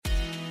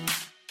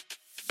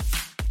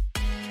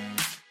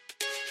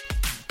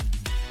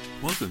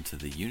Welcome to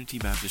the Unity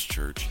Baptist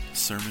Church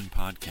Sermon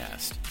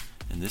Podcast.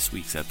 In this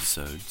week's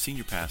episode,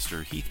 Senior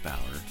Pastor Heath Bauer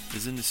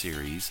is in the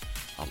series,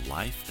 A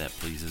Life That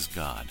Pleases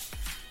God.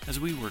 As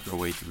we work our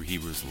way through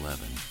Hebrews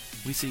 11,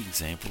 we see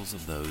examples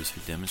of those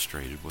who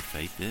demonstrated what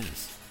faith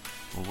is.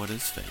 Well, what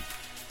is faith?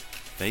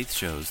 Faith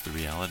shows the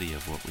reality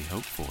of what we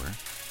hope for.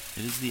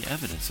 It is the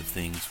evidence of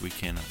things we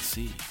cannot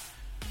see.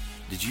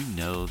 Did you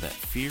know that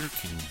fear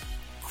can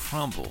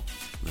crumble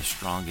the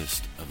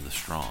strongest of the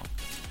strong?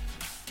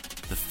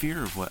 The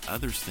fear of what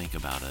others think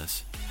about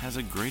us has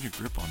a greater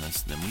grip on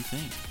us than we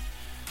think.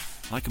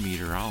 Like a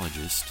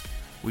meteorologist,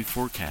 we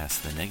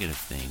forecast the negative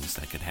things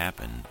that could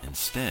happen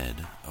instead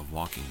of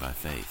walking by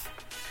faith.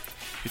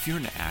 If you're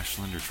in the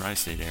Ashland or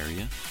Tri-State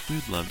area, we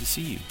would love to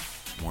see you.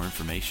 More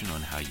information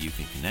on how you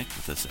can connect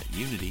with us at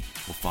Unity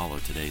will follow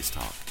today's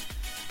talk.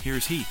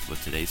 Here's Heath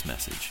with today's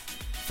message.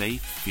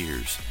 Faith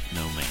fears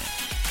no man.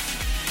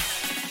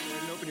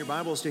 Open your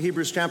Bibles to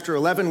Hebrews chapter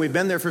 11. We've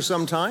been there for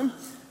some time.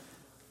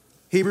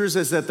 Hebrews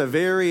is at the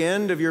very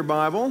end of your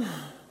Bible,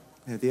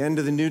 at the end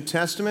of the New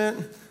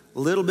Testament, a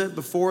little bit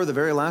before the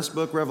very last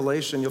book,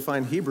 Revelation. You'll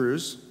find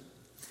Hebrews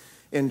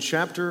in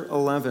chapter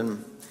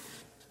 11.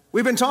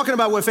 We've been talking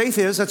about what faith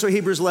is. That's what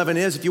Hebrews 11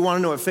 is. If you want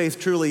to know what faith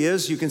truly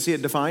is, you can see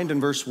it defined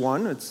in verse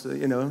 1. It's,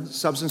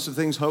 substance of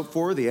things hoped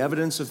for, the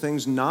evidence of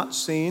things not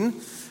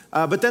seen.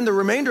 But then the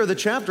remainder of the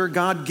chapter,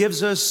 God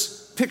gives us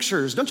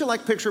pictures. Don't you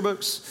like picture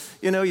books?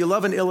 You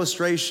love an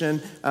illustration.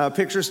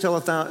 Pictures tell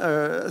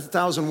a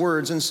thousand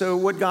words. And so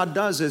what God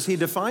does is he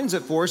defines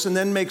it for us and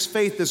then makes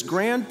faith this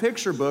grand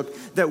picture book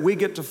that we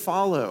get to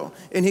follow.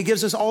 And he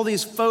gives us all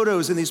these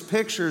photos and these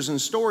pictures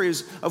and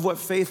stories of what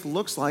faith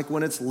looks like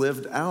when it's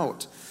lived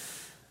out.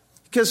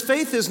 Because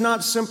faith is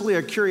not simply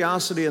a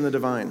curiosity in the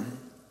divine.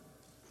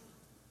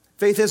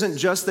 Faith isn't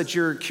just that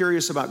you're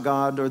curious about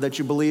God or that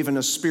you believe in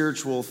a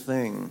spiritual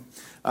thing.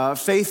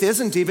 Faith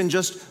isn't even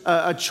just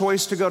a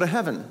choice to go to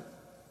heaven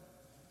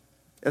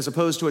as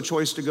opposed to a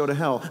choice to go to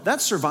hell.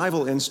 That's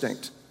survival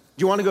instinct.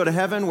 Do you want to go to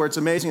heaven where it's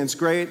amazing, it's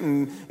great,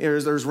 and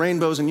there's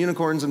rainbows and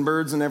unicorns and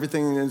birds and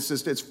everything, and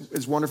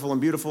it's wonderful and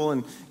beautiful,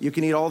 and you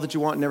can eat all that you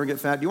want and never get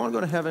fat? Do you want to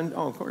go to heaven?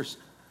 Oh, of course.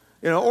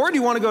 Or do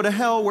you want to go to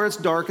hell where it's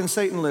dark and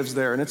Satan lives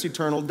there and it's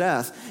eternal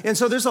death? And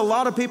so there's a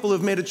lot of people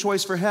who've made a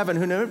choice for heaven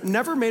who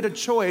never made a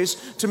choice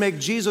to make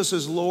Jesus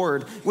as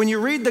Lord. When you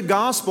read the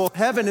gospel,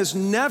 heaven is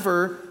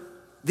never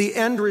the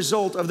end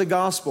result of the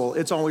gospel.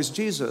 It's always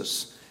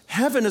Jesus.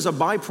 Heaven is a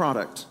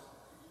byproduct.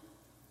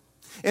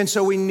 And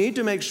so we need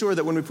to make sure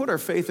that when we put our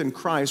faith in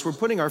Christ, we're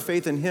putting our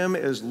faith in him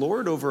as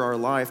Lord over our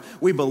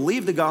life. We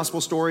believe the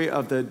gospel story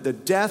of the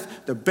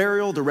death, the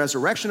burial, the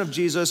resurrection of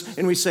Jesus,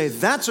 and we say,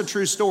 that's a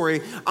true story.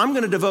 I'm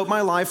going to devote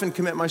my life and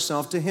commit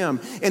myself to him.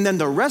 And then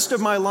the rest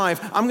of my life,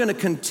 I'm going to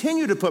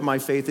continue to put my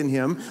faith in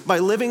him by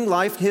living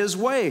life his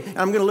way.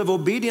 I'm going to live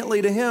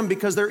obediently to him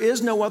because there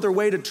is no other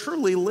way to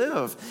truly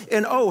live.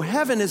 And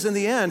heaven is in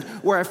the end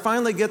where I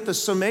finally get the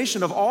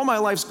summation of all my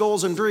life's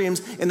goals and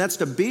dreams, and that's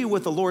to be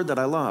with the Lord that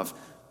I love.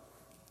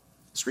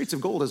 Streets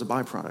of gold as a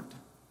byproduct.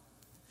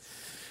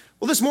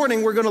 Well, this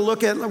morning we're going to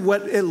look at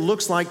what it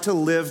looks like to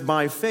live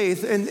by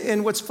faith.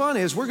 And what's fun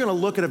is we're going to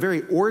look at a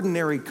very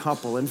ordinary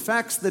couple. In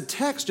fact, the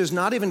text is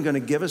not even going to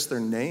give us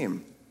their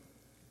name.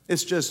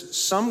 It's just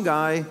some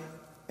guy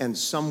and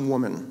some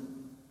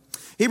woman.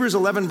 Hebrews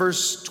 11,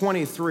 verse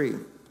 23.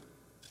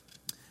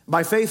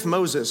 By faith,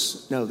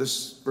 Moses. No,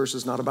 this verse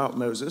is not about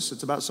Moses.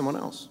 It's about someone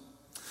else.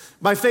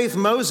 By faith,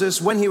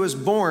 Moses, when he was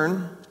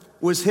born,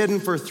 was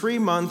hidden for 3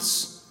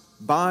 months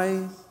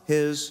by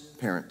his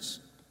parents,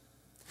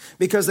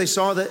 because they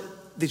saw that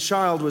the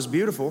child was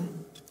beautiful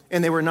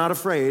and they were not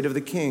afraid of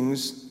the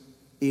king's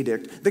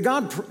edict.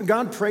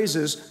 God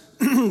praises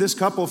this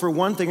couple for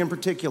one thing in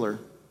particular.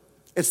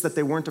 It's that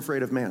they weren't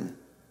afraid of man.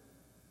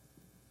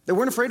 They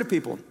weren't afraid of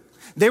people.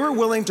 They were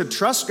willing to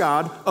trust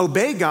God,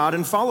 obey God,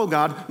 and follow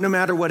God no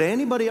matter what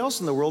anybody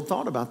else in the world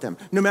thought about them.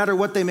 No matter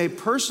what they may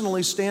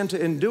personally stand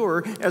to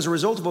endure as a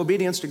result of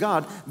obedience to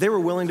God, they were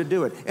willing to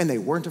do it, and they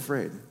weren't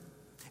afraid.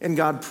 And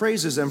God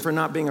praises them for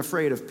not being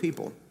afraid of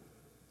people.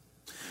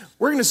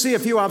 We're going to see a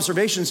few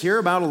observations here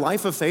about a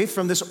life of faith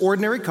from this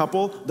ordinary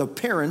couple, the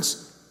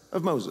parents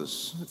of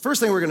Moses. First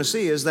thing we're going to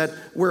see is that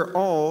we're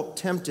all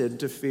tempted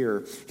to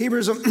fear.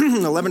 Hebrews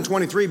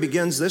 11:23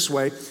 begins this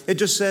way. It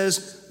just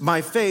says,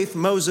 by faith,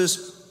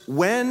 Moses,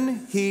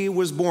 when he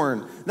was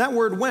born. That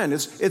word when,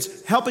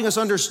 it's helping us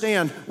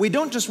understand. We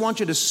don't just want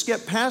you to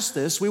skip past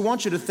this. We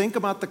want you to think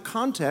about the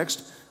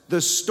context, the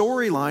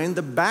storyline,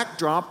 the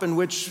backdrop in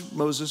which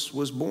Moses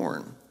was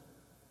born.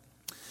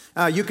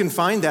 You can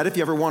find that if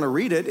you ever want to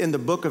read it in the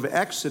book of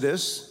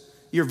Exodus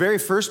Your very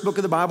first book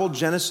of the Bible,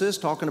 Genesis,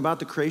 talking about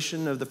the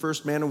creation of the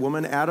first man and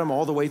woman, Adam,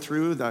 all the way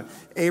through the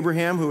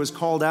Abraham who was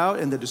called out,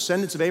 and the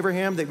descendants of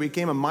Abraham, they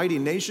became a mighty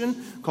nation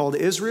called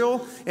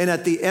Israel. And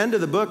at the end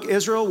of the book,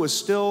 Israel was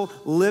still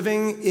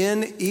living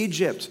in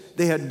Egypt.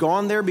 They had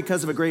gone there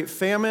because of a great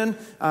famine.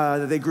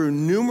 They grew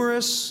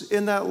numerous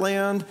in that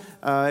land,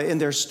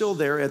 and they're still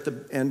there at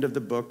the end of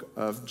the book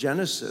of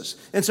Genesis.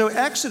 And so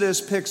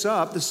Exodus picks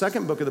up, the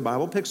second book of the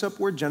Bible, picks up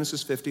where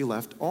Genesis 50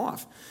 left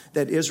off,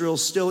 that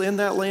Israel's still in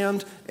that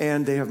land,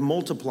 and they have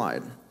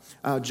multiplied,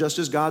 just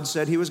as God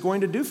said he was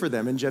going to do for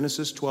them in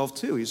Genesis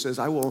 12:2. He says,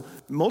 I will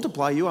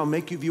multiply you, I'll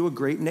make you a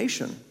great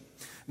nation.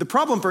 The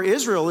problem for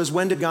Israel is,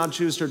 when did God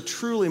choose to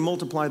truly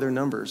multiply their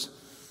numbers?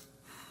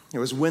 It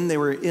was when they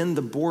were in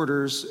the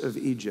borders of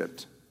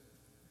Egypt.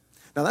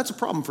 Now that's a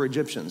problem for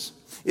Egyptians.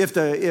 If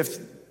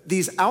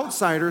these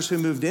outsiders who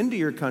moved into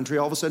your country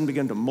all of a sudden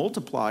begin to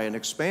multiply and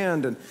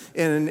expand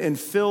and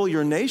fill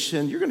your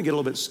nation, you're going to get a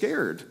little bit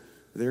scared.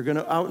 They're going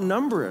to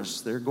outnumber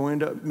us. They're going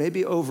to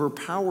maybe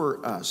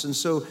overpower us. And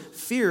so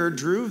fear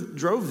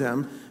drove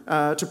them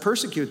to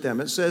persecute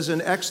them. It says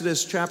in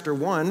Exodus chapter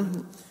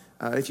 1,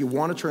 if you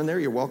want to turn there,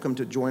 you're welcome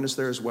to join us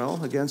there as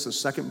well. Again, it's the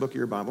second book of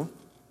your Bible.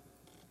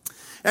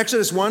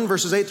 Exodus 1,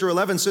 verses 8 through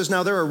 11 says,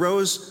 Now there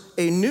arose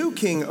a new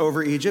king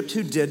over Egypt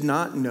who did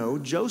not know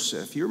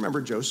Joseph. You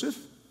remember Joseph?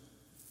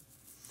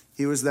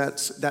 He was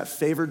that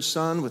favored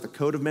son with a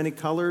coat of many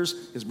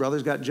colors. His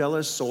brothers got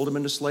jealous, sold him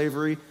into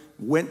slavery,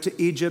 went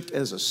to Egypt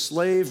as a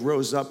slave,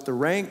 rose up the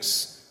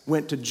ranks,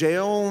 went to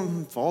jail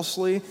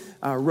falsely,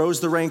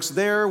 rose the ranks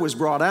there, was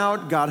brought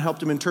out. God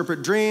helped him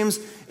interpret dreams,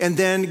 and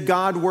then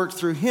God worked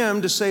through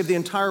him to save the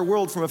entire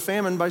world from a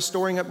famine by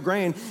storing up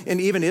grain,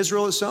 and even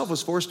Israel itself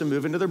was forced to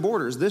move into their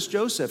borders, this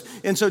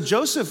Joseph. And so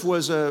Joseph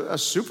was a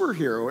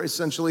superhero,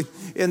 essentially,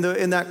 in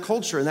that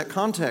culture, in that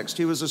context.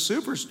 He was a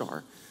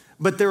superstar.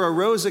 But there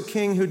arose a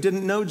king who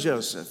didn't know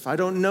Joseph. I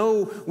don't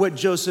know what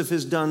Joseph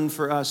has done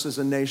for us as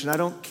a nation. I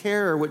don't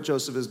care what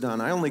Joseph has done.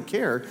 I only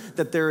care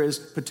that there is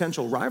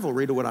potential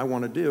rivalry to what I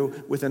want to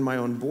do within my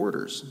own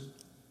borders.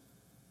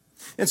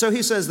 And so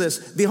he says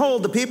this,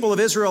 Behold, the people of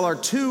Israel are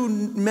too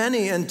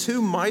many and too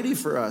mighty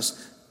for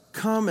us.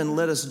 Come and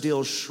let us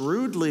deal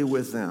shrewdly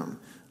with them,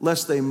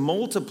 lest they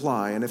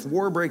multiply. And if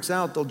war breaks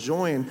out, they'll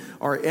join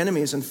our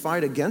enemies and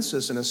fight against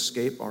us and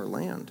escape our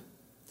land.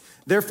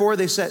 Therefore,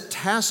 they set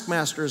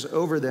taskmasters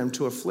over them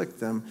to afflict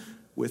them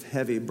with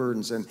heavy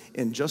burdens.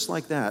 And just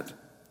like that,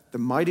 the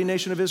mighty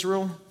nation of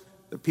Israel,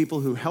 the people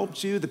who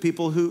helped you, the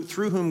people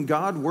through whom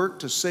God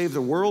worked to save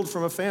the world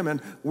from a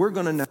famine, we're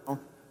going to now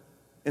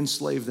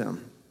enslave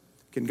them.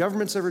 Can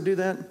governments ever do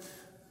that?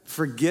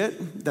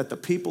 Forget that the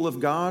people of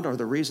God are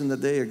the reason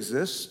that they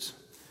exist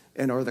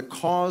and are the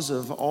cause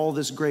of all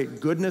this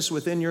great goodness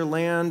within your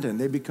land, and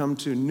they become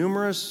too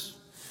numerous.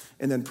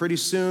 And then pretty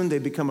soon they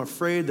become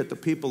afraid that the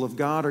people of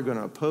God are going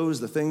to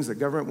oppose the things that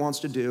government wants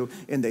to do,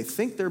 and they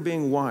think they're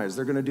being wise.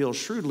 They're going to deal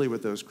shrewdly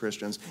with those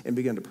Christians and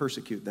begin to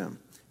persecute them.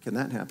 Can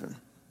that happen?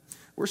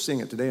 We're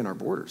seeing it today in our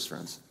borders,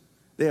 friends.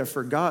 They have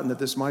forgotten that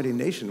this mighty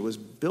nation was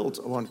built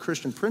on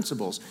Christian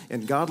principles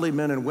and godly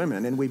men and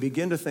women, and we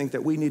begin to think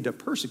that we need to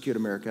persecute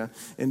America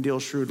and deal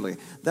shrewdly.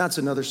 That's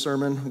another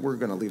sermon. We're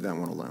going to leave that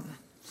one alone.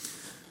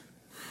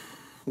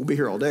 We'll be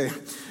here all day.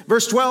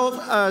 Verse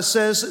 12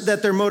 says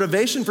that their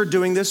motivation for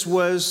doing this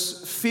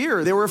was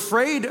fear. They were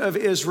afraid of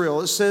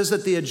Israel. It says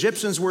that the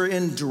Egyptians were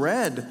in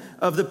dread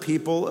of the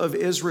people of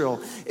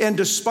Israel. And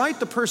despite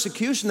the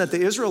persecution that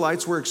the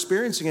Israelites were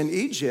experiencing in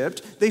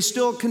Egypt, they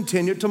still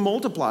continued to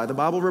multiply. The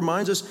Bible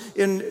reminds us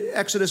in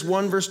Exodus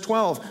 1, verse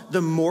 12,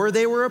 the more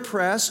they were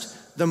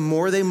oppressed, the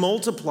more they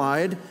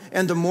multiplied,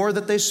 and the more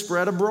that they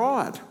spread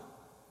abroad.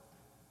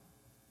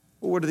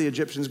 Well, what are the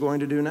Egyptians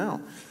going to do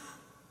now?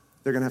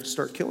 They're going to have to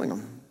start killing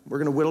them. We're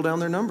going to whittle down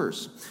their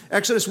numbers.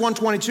 Exodus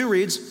 1:22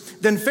 reads,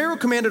 Then Pharaoh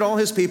commanded all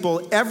his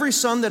people, Every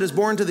son that is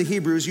born to the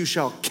Hebrews you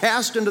shall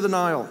cast into the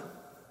Nile,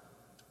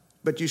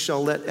 but you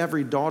shall let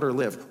every daughter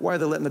live. Why are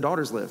they letting the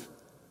daughters live?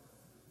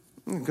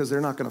 Because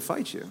they're not going to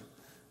fight you.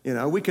 You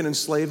know, we can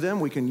enslave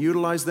them. We can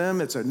utilize them.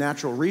 It's a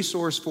natural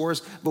resource for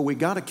us, but we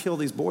got to kill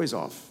these boys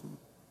off.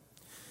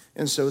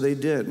 And so they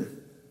did.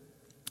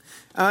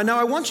 Now,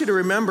 I want you to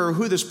remember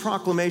who this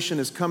proclamation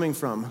is coming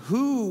from.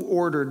 Who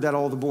ordered that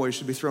all the boys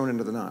should be thrown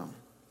into the Nile?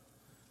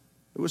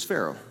 It was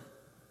Pharaoh.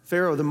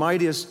 Pharaoh, the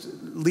mightiest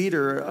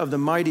leader of the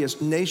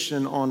mightiest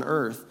nation on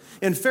earth.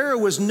 And Pharaoh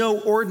was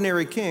no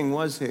ordinary king,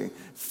 was he?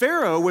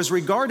 Pharaoh was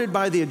regarded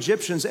by the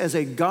Egyptians as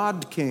a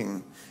god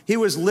king. He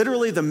was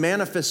literally the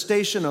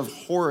manifestation of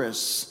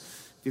Horus.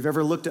 If you've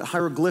ever looked at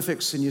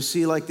hieroglyphics and you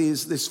see like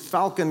this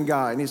falcon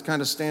guy, and he's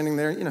kind of standing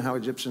there, you know how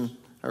Egyptian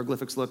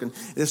hieroglyphics looking.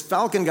 This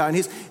falcon guy, and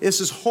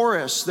this is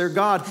Horus, their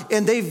god.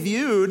 And they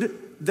viewed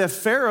the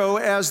Pharaoh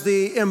as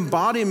the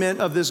embodiment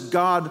of this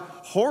god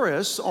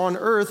Horus on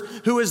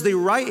earth, who is the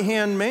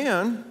right-hand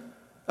man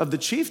of the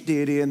chief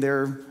deity in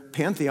their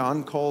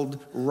pantheon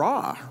called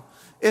Ra.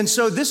 And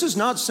so this is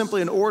not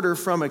simply an order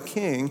from a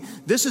king.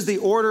 This is the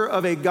order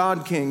of a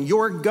god king.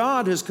 Your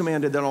God has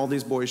commanded that all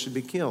these boys should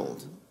be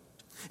killed.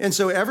 And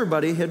so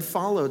everybody had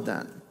followed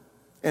that.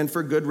 and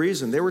for good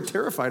reason. They were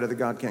terrified of the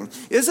God King.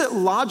 Is it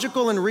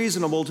logical and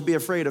reasonable to be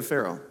afraid of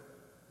Pharaoh?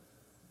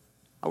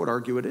 I would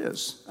argue it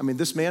is. I mean,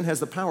 this man has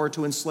the power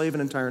to enslave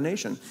an entire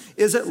nation.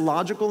 Is it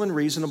logical and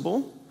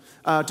reasonable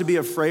to be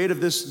afraid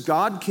of this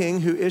God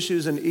King who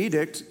issues an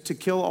edict to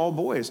kill all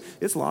boys?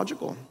 It's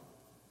logical.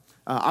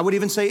 I would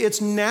even say it's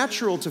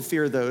natural to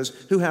fear those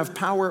who have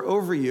power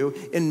over you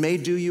and may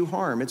do you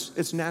harm.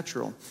 It's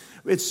natural.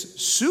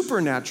 It's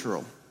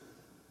supernatural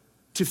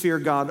to fear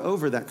God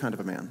over that kind of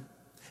a man.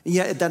 And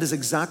yet that is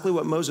exactly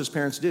what Moses'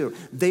 parents do.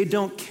 They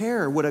don't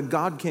care what a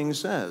God King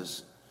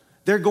says.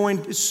 They're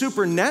going,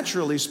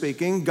 supernaturally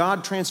speaking,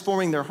 God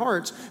transforming their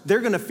hearts, they're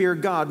going to fear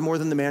God more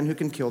than the man who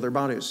can kill their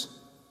bodies.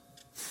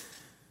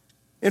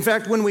 In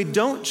fact, when we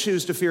don't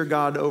choose to fear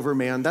God over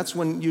man, that's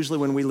usually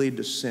when we lead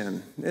to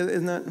sin.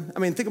 Isn't that? I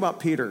mean, think about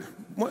Peter.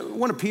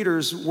 One of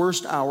Peter's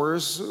worst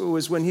hours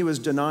was when he was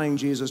denying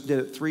Jesus, did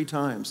it 3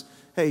 times.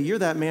 Hey, you're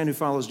that man who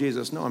follows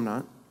Jesus. No, I'm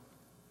not.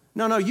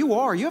 No, you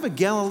are. You have a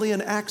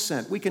Galilean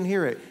accent. We can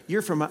hear it.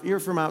 You're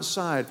from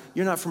outside.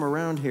 You're not from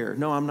around here.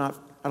 No, I'm not.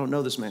 I don't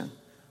know this man.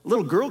 A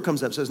little girl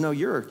comes up and says, no,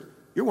 you're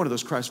one of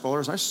those Christ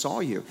followers. I saw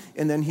you.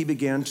 And then he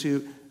began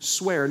to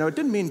swear. Now, it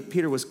didn't mean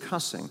Peter was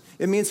cussing.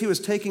 It means he was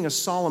taking a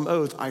solemn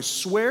oath. I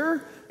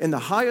swear in the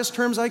highest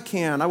terms I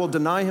can, I will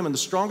deny him in the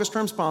strongest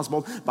terms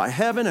possible by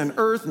heaven and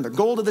earth and the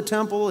gold of the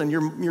temple and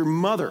your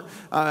mother.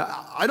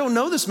 I don't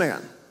know this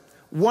man.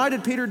 Why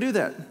did Peter do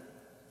that?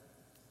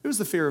 It was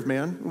the fear of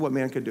man and what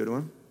man could do to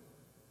him.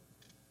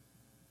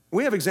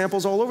 We have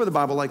examples all over the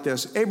Bible like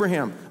this.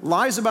 Abraham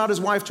lies about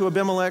his wife to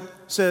Abimelech,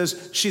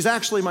 says, she's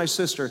actually my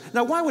sister.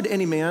 Now, why would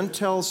any man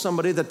tell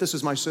somebody that this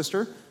is my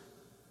sister?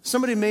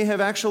 Somebody may have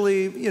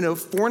actually,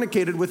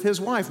 fornicated with his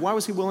wife. Why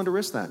was he willing to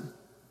risk that?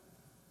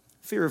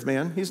 Fear of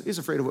man. He's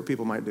afraid of what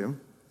people might do.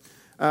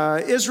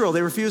 Israel,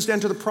 they refused to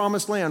enter the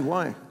promised land.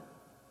 Why?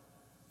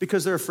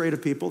 Because they're afraid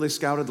of people. They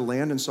scouted the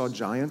land and saw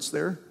giants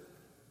there.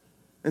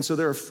 And so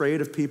they're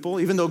afraid of people.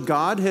 Even though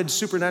God had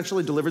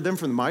supernaturally delivered them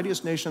from the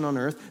mightiest nation on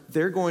earth,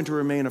 they're going to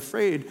remain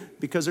afraid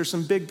because there's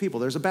some big people.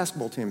 There's a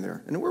basketball team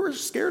there, and we're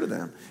scared of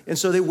them. And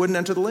so they wouldn't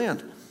enter the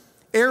land.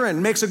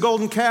 Aaron makes a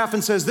golden calf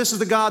and says, this is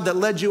the God that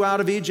led you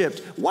out of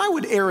Egypt. Why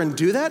would Aaron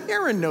do that?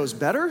 Aaron knows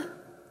better.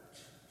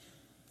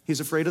 He's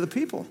afraid of the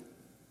people.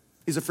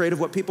 He's afraid of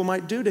what people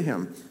might do to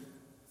him.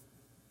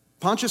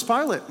 Pontius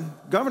Pilate,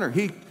 governor,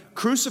 he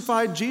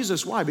crucified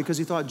Jesus. Why? Because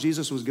he thought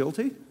Jesus was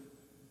guilty?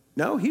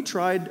 No, he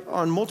tried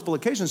on multiple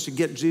occasions to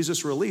get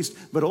Jesus released,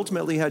 but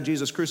ultimately had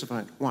Jesus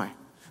crucified. Why?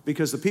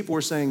 Because the people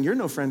were saying, you're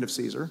no friend of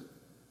Caesar,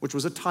 which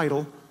was a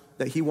title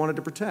that he wanted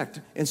to protect.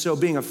 And so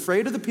being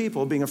afraid of the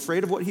people, being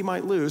afraid of what he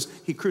might lose,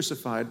 he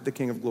crucified the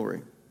King of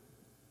Glory.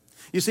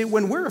 You see,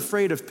 when we're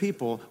afraid of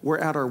people, we're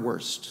at our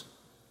worst.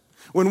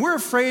 When we're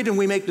afraid and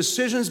we make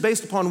decisions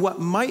based upon what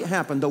might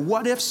happen, the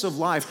what-ifs of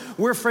life,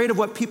 we're afraid of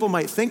what people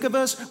might think of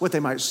us, what they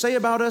might say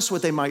about us,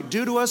 what they might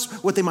do to us,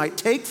 what they might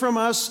take from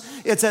us.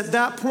 It's at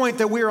that point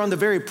that we are on the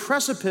very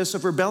precipice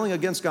of rebelling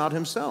against God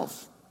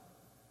himself.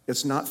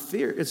 It's not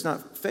fear, it's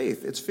not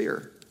faith, it's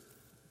fear.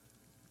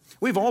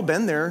 We've all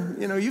been there.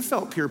 You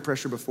felt peer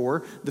pressure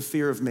before, the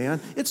fear of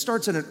man. It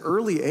starts at an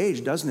early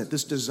age, doesn't it?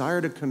 This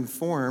desire to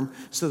conform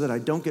so that I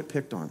don't get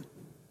picked on.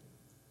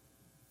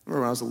 I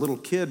remember when I was a little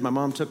kid, my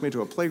mom took me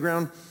to a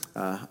playground.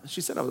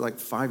 She said I was like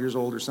 5 years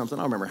old or something.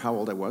 I don't remember how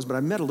old I was, but I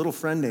met a little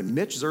friend named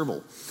Mitch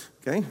Zerbel,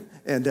 okay?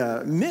 And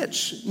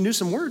Mitch knew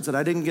some words that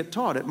I didn't get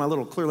taught at my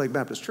little Clear Lake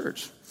Baptist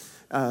church.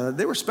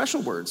 They were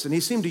special words, and he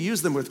seemed to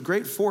use them with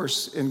great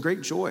force and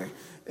great joy.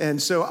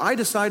 And so I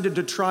decided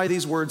to try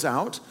these words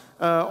out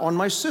on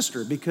my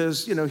sister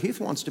because, Heath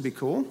wants to be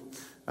cool.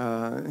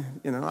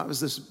 I was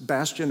this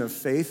bastion of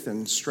faith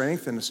and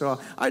strength. And so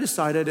I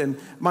decided, and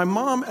my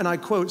mom, and I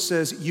quote,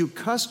 says, you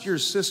cussed your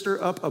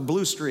sister up a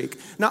blue streak.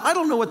 Now, I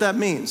don't know what that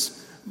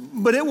means,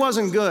 but it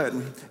wasn't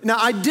good. Now,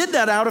 I did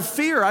that out of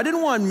fear. I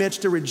didn't want Mitch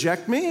to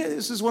reject me.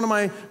 This is one of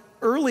my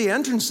early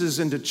entrances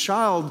into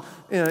child,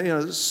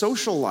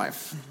 social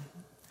life.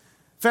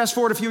 Fast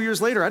forward a few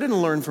years later, I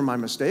didn't learn from my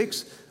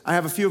mistakes. I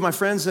have a few of my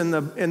friends in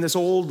this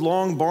old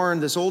long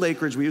barn, this old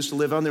acreage we used to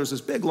live on. There was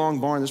this big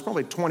long barn. There's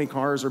probably 20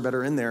 cars or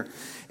better in there.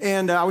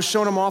 And I was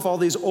showing them off all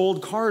these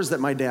old cars that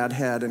my dad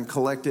had and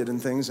collected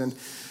and things. And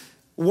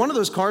one of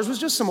those cars was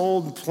just some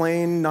old,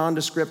 plain,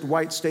 nondescript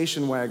white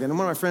station wagon. And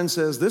one of my friends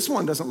says, this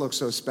one doesn't look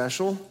so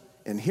special.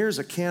 And here's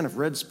a can of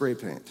red spray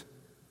paint.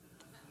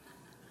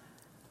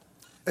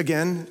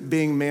 Again,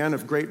 being man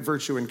of great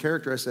virtue and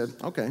character, I said,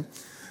 okay.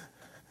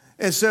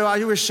 And so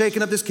I was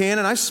shaking up this can,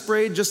 and I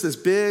sprayed just this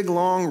big,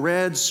 long,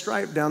 red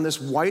stripe down this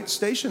white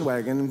station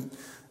wagon.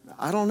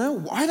 I don't know.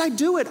 Why'd I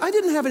do it? I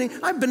didn't have any.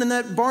 I've been in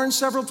that barn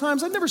several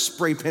times. I've never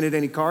spray painted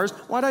any cars.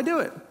 Why'd I do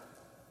it?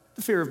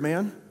 The fear of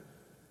man.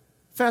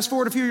 Fast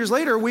forward a few years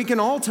later, we can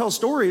all tell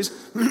stories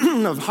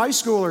of high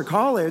school or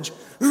college,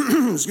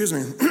 excuse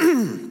me,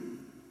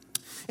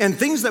 and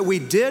things that we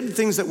did,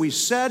 things that we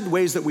said,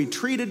 ways that we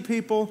treated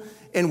people.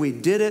 And we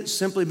did it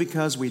simply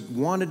because we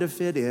wanted to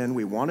fit in,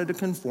 we wanted to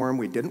conform,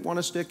 we didn't want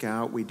to stick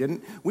out, we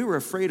were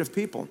afraid of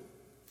people.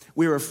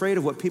 We are afraid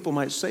of what people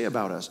might say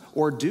about us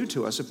or do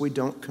to us if we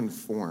don't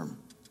conform.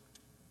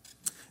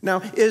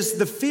 Now, is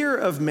the fear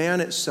of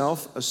man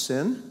itself a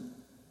sin?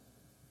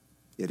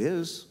 It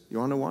is. You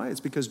want to know why? It's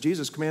because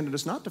Jesus commanded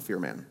us not to fear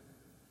man.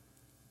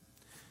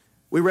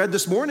 We read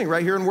this morning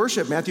right here in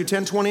worship, Matthew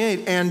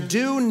 10:28, and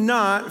do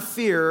not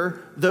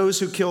fear those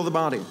who kill the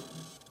body,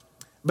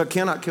 but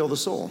cannot kill the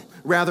soul.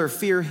 Rather,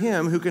 fear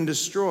him who can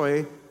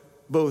destroy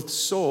both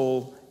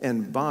soul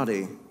and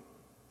body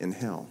in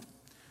hell.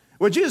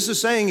 What Jesus is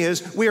saying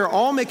is we are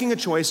all making a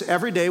choice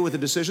every day with the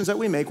decisions that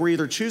we make. We're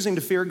either choosing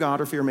to fear God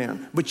or fear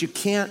man, but you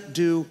can't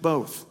do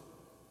both.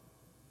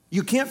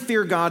 You can't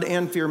fear God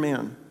and fear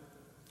man.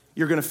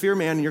 You're going to fear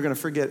man and you're going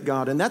to forget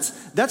God. And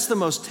that's the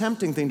most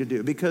tempting thing to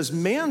do because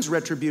man's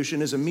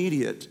retribution is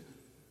immediate.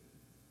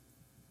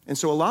 And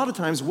so a lot of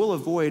times we'll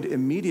avoid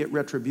immediate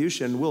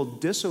retribution. We'll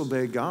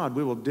disobey God.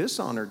 We will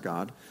dishonor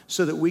God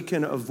so that we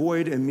can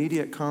avoid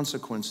immediate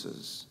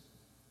consequences.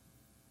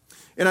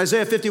 In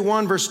Isaiah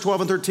 51, verse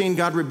 12 and 13,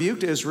 God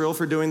rebuked Israel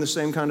for doing the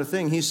same kind of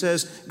thing.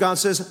 God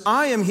says,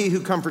 I am he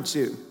who comforts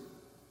you.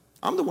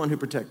 I'm the one who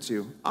protects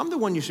you. I'm the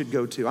one you should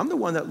go to. I'm the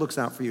one that looks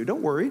out for you.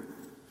 Don't worry.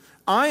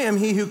 I am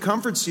he who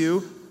comforts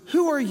you.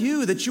 Who are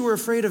you that you are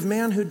afraid of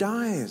man who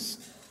dies?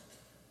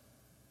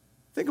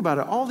 Think about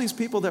it. All these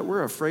people that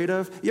we're afraid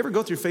of. You ever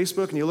go through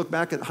Facebook and you look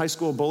back at high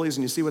school bullies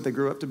and you see what they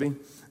grew up to be?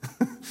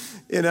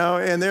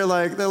 And they're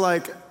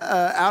like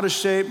out of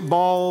shape,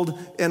 bald,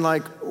 and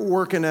like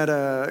working at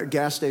a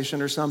gas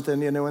station or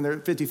something, and they're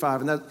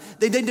 55. And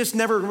they just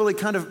never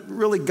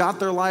really got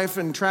their life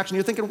in traction.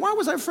 You're thinking, why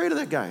was I afraid of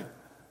that guy?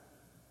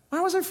 Why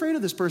was I afraid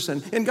of this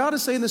person? And God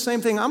is saying the same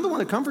thing. I'm the one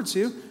that comforts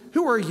you.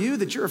 Who are you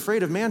that you're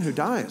afraid of man who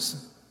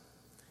dies?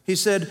 He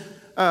said,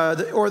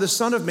 or the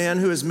son of man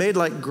who is made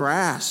like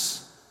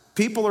grass.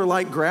 People are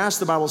like grass,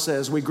 the Bible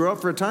says. We grow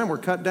up for a time, we're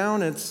cut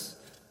down. It's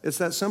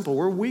that simple.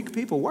 We're weak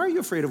people. Why are you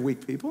afraid of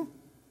weak people?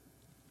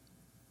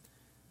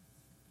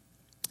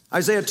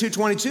 Isaiah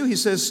 2:22, he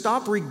says,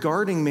 stop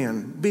regarding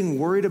man, being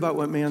worried about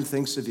what man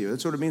thinks of you.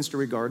 That's what it means to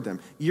regard them.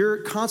 You're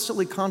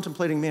constantly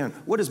contemplating man.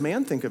 What does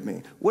man think of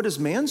me? What does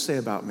man say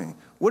about me?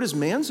 What is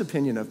man's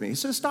opinion of me? He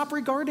says, stop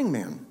regarding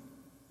man.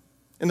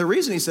 And the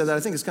reason he said that, I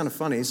think it's kind of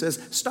funny. He says,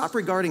 stop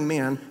regarding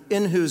man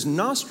in whose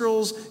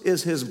nostrils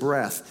is his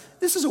breath.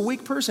 This is a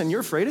weak person.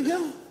 You're afraid of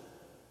him?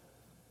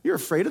 You're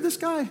afraid of this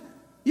guy?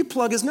 You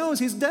plug his nose,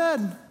 he's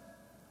dead.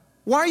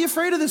 Why are you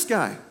afraid of this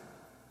guy?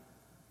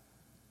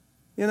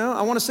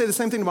 I want to say the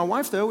same thing to my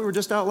wife, though. We were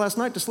just out last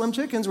night to Slim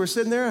Chickens. We're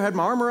sitting there, I had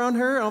my arm around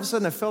her, and all of a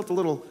sudden I felt a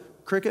little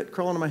cricket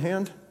crawl into my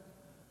hand.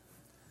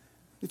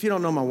 If you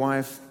don't know my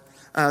wife,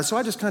 so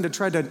I just kind of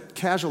tried to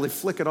casually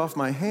flick it off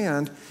my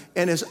hand,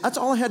 and that's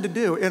all I had to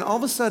do. And all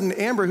of a sudden,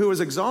 Amber, who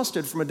was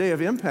exhausted from a day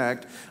of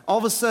impact, all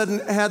of a sudden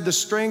had the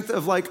strength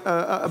of like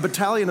a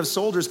battalion of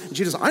soldiers. And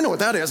she says, I know what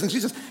that is. And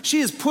she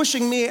is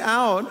pushing me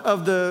out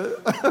of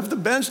the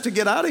bench to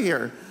get out of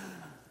here.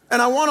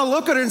 And I want to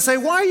look at her and say,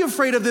 why are you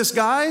afraid of this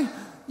guy?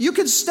 You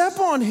could step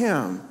on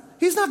him.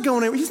 He's not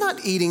going anywhere. He's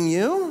not eating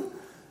you.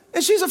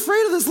 And she's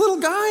afraid of this little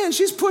guy, and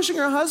she's pushing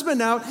her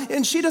husband out,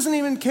 and she doesn't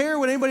even care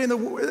what anybody in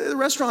the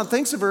restaurant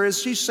thinks of her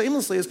as she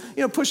shamelessly is,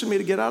 pushing me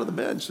to get out of the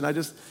bench. And I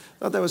just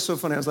thought that was so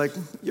funny. I was like,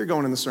 you're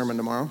going in the sermon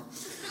tomorrow.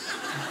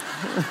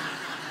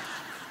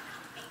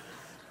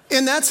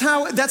 And that's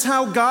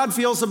how God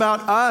feels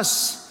about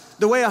us.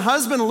 The way a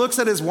husband looks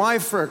at his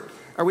wife are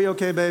we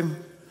okay, babe?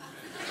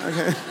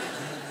 Okay.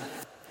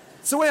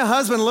 It's the way a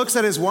husband looks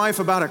at his wife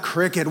about a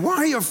cricket. Why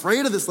are you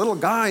afraid of this little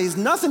guy? He's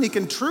nothing he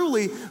can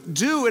truly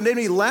do in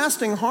any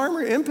lasting harm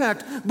or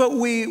impact. But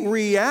we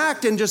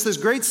react in just this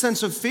great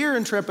sense of fear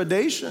and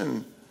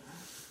trepidation.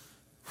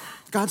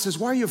 God says,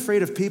 why are you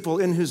afraid of people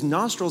in whose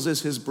nostrils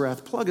is his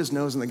breath? Plug his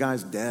nose and the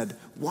guy's dead.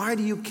 Why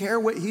do you care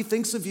what he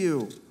thinks of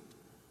you?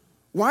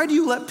 Why do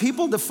you let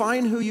people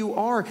define who you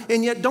are?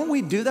 And yet, don't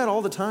we do that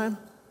all the time?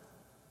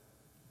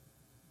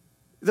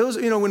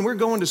 When we're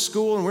going to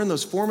school and we're in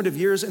those formative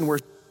years and we're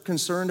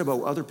concerned about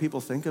what other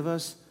people think of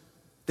us.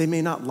 They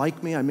may not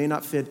like me. I may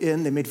not fit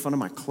in. They made fun of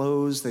my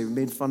clothes. They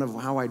made fun of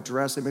how I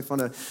dress. They made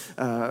fun of,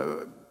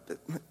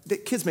 the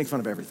kids make fun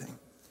of everything.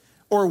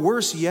 Or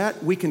worse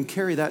yet, we can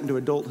carry that into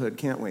adulthood,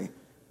 can't we?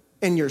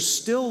 And you're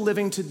still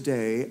living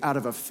today out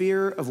of a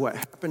fear of what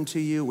happened to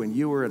you when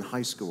you were in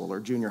high school or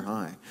junior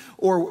high.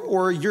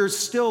 Or you're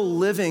still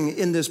living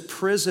in this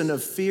prison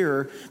of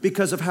fear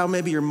because of how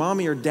maybe your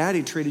mommy or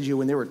daddy treated you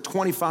when they were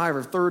 25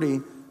 or 30.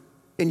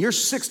 And you're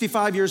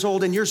 65 years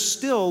old and you're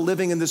still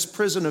living in this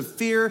prison of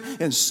fear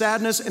and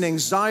sadness and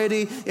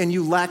anxiety, and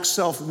you lack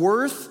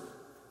self-worth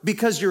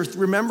because you're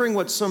remembering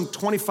what some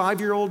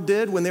 25-year-old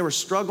did when they were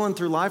struggling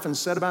through life and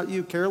said about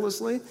you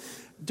carelessly.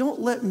 Don't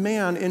let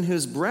man in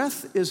whose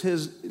breath is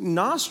his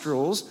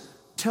nostrils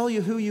tell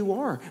you who you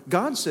are.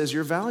 God says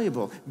you're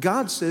valuable.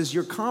 God says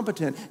you're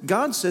competent.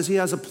 God says he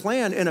has a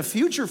plan and a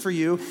future for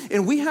you.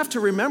 And we have to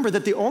remember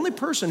that the only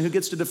person who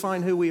gets to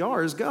define who we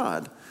are is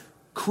God.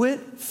 Quit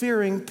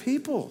fearing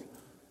people.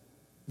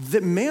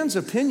 That man's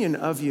opinion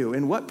of you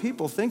and what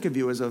people think of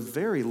you is of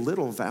very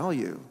little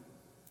value.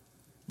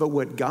 But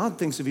what God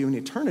thinks of you in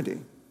eternity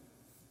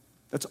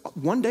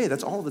One day,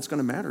 that's all that's going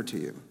to matter to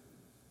you.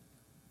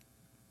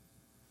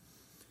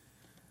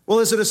 Well,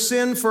 is it a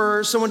sin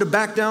for someone to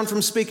back down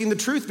from speaking the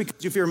truth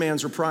because you fear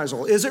man's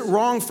reprisal? Is it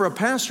wrong for a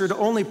pastor to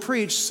only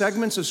preach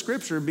segments of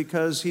Scripture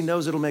because he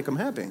knows it'll make them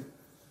happy?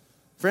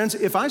 Friends,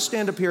 if I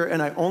stand up here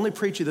and I only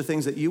preach you the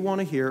things that you want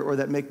to hear or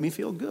that make me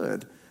feel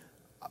good,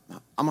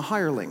 I'm a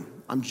hireling.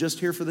 I'm just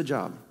here for the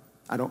job.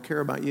 I don't care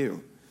about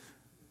you.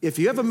 If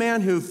you have a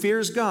man who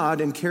fears God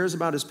and cares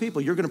about his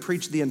people, you're going to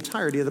preach the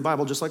entirety of the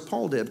Bible just like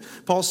Paul did.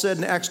 Paul said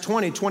in Acts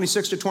 20,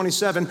 26 to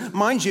 27,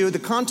 mind you, the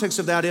context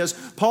of that is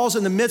Paul's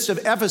in the midst of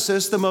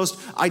Ephesus, the most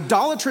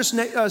idolatrous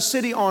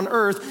city on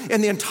earth,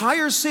 and the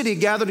entire city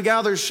gathered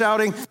together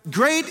shouting,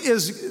 great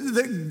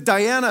is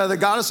Diana, the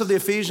goddess of the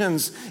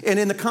Ephesians. And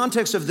in the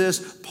context of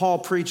this, Paul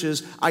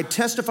preaches, I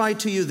testify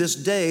to you this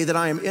day that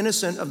I am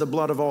innocent of the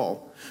blood of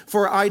all.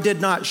 For I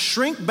did not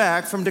shrink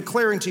back from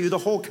declaring to you the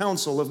whole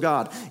counsel of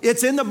God.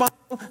 It's in the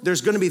Bible. There's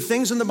going to be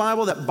things in the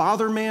Bible that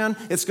bother man.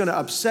 It's going to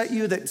upset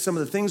you that some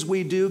of the things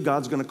we do,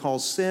 God's going to call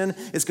sin.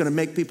 It's going to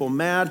make people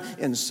mad.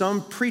 And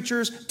some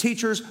preachers,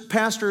 teachers,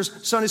 pastors,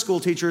 Sunday school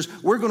teachers,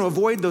 we're going to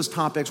avoid those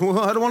topics. Well,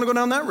 I don't want to go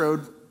down that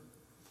road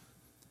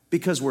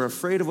because we're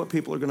afraid of what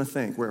people are going to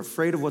think. We're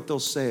afraid of what they'll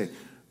say.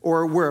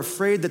 Or we're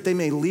afraid that they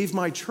may leave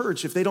my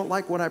church if they don't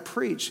like what I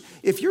preach.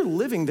 If you're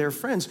living there,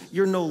 friends,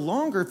 you're no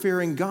longer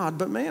fearing God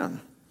but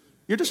man.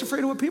 You're just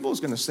afraid of what people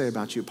is going to say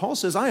about you. Paul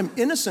says, I am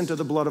innocent of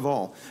the blood of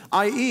all.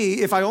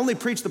 I.e., if I only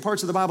preach the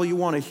parts of the Bible you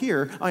want to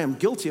hear, I am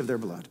guilty of their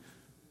blood.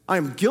 I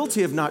am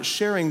guilty of not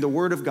sharing the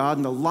word of God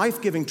and the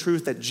life-giving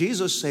truth that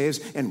Jesus saves,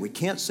 and we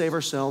can't save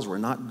ourselves. We're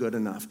not good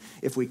enough.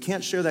 If we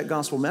can't share that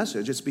gospel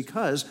message, it's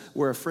because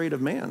we're afraid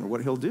of man,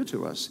 what he'll do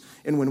to us.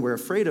 And when we're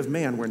afraid of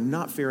man, we're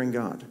not fearing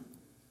God.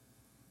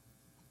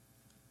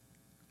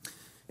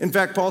 In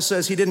fact, Paul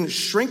says he didn't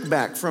shrink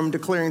back from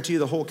declaring to you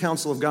the whole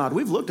counsel of God.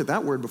 We've looked at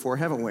that word before,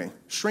 haven't we?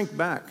 Shrink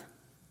back,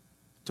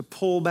 to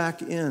pull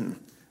back in.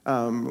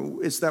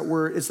 It's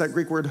that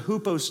Greek word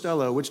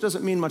hupostello, which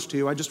doesn't mean much to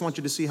you. I just want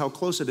you to see how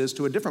close it is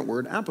to a different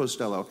word,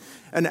 apostello.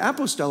 An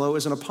apostello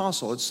is an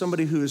apostle. It's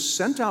somebody who is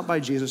sent out by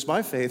Jesus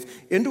by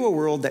faith into a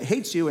world that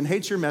hates you and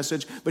hates your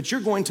message, but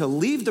you're going to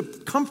leave the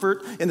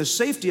comfort and the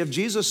safety of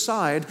Jesus'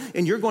 side,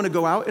 and you're going to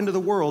go out into the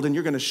world, and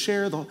you're going to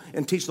share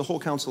and teach the whole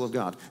counsel of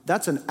God.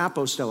 That's an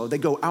apostello. They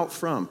go out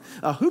from.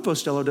 A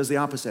hupostello does the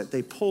opposite.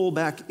 They pull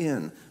back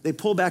in. They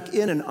pull back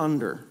in and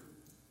under,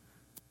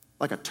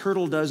 like a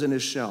turtle does in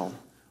his shell.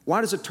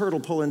 Why does a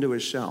turtle pull into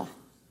his shell?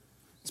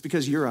 It's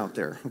because you're out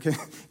there, okay?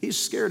 He's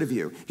scared of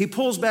you. He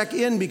pulls back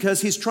in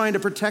because he's trying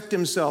to protect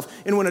himself.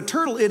 And when a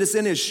turtle is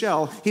in his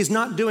shell, he's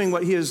not doing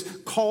what he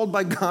is called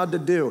by God to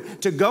do,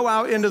 to go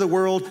out into the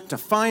world, to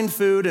find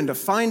food and to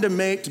find a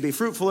mate, to be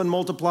fruitful and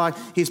multiply.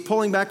 He's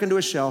pulling back into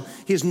his shell.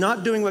 He's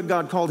not doing what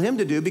God called him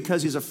to do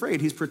because he's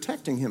afraid. He's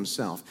protecting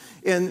himself.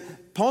 And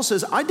Paul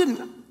says, I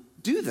didn't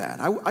do that.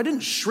 I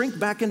didn't shrink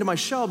back into my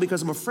shell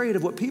because I'm afraid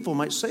of what people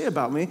might say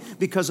about me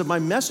because of my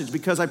message,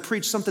 because I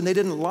preached something they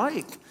didn't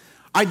like.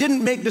 I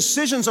didn't make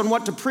decisions on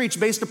what to preach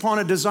based upon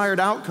a desired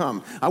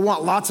outcome. I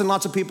want lots and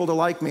lots of people to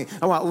like me.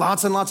 I want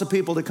lots and lots of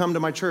people to come to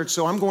my church.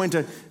 So I'm going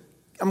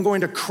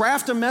to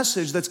craft a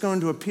message that's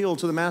going to appeal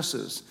to the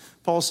masses.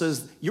 Paul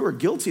says, you are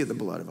guilty of the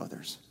blood of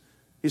others.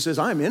 He says,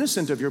 I am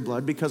innocent of your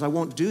blood because I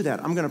won't do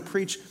that. I'm going to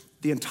preach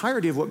the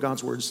entirety of what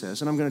God's word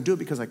says, and I'm going to do it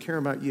because I care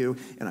about you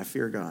and I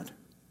fear God.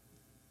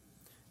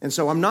 And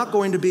so I'm not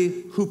going to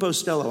be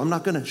hupostello. I'm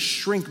not going to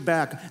shrink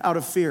back out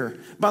of fear.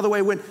 By the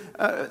way, when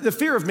the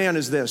fear of man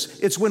is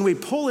this. It's when we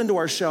pull into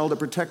our shell to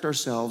protect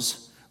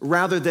ourselves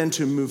rather than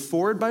to move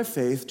forward by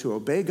faith, to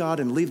obey God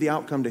and leave the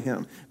outcome to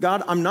him.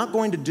 God, I'm not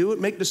going to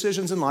make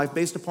decisions in life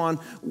based upon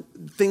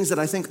things that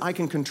I think I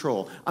can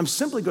control. I'm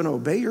simply going to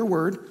obey your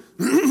word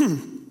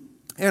and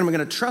I'm going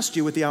to trust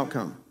you with the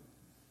outcome.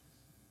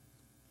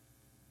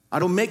 I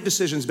don't make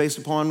decisions based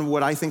upon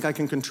what I think I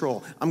can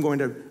control. I'm going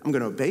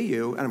to obey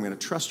you, and I'm going to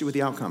trust you with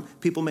the outcome.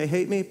 People may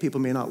hate me. People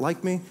may not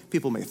like me.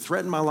 People may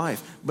threaten my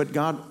life. But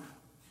God,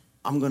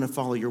 I'm going to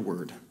follow your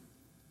word.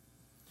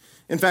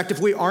 In fact,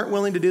 if we aren't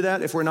willing to do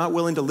that, if we're not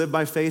willing to live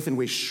by faith and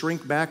we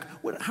shrink back,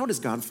 how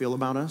does God feel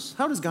about us?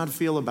 How does God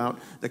feel about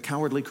the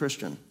cowardly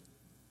Christian?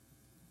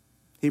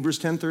 Hebrews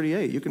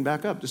 10:38. You can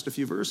back up just a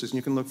few verses, and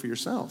you can look for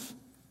yourself.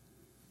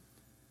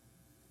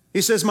 He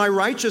says, my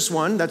righteous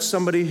one, that's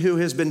somebody who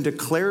has been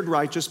declared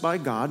righteous by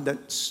God.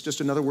 That's just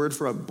another word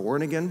for a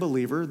born-again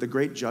believer. The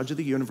great judge of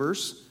the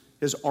universe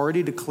has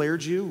already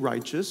declared you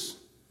righteous.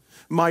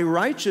 My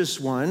righteous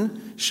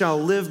one shall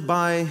live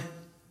by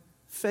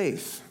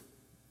faith.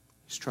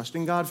 He's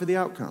trusting God for the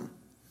outcome.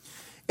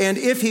 And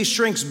if he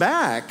shrinks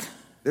back,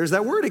 there's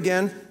that word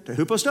again, to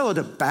hupostello,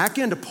 to back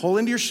in, to pull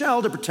into your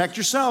shell, to protect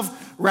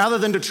yourself, rather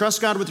than to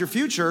trust God with your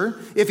future.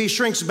 If he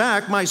shrinks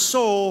back, my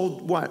soul,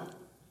 what?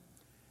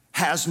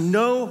 Has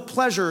no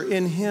pleasure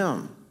in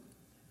him.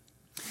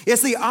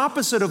 It's the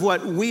opposite of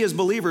what we as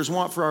believers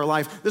want for our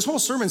life. This whole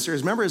sermon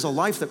series, remember, is a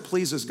life that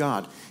pleases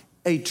God.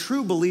 A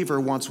true believer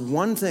wants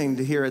one thing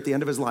to hear at the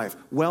end of his life: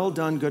 well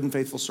done, good and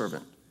faithful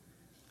servant.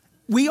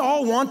 We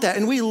all want that,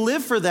 and we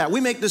live for that.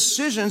 We make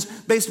decisions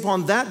based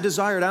upon that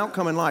desired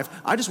outcome in life.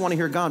 I just want to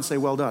hear God say,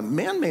 well done.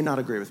 Man may not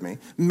agree with me.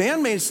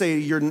 Man may say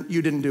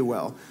you didn't do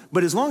well.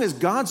 But as long as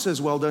God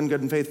says, well done,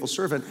 good and faithful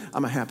servant,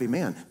 I'm a happy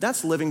man.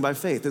 That's living by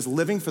faith, is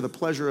living for the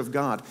pleasure of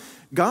God.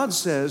 God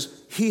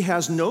says he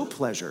has no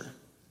pleasure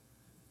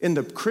in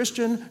the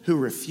Christian who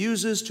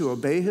refuses to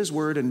obey his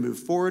word and move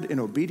forward in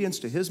obedience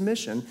to his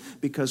mission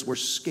because we're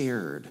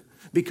scared,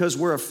 because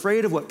we're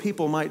afraid of what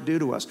people might do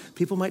to us.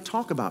 People might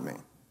talk about me.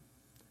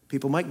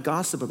 People might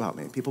gossip about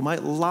me. People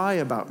might lie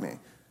about me.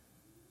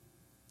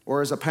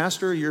 Or as a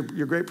pastor, you're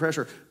great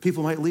pressure.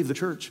 People might leave the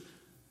church.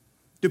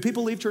 Do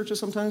people leave churches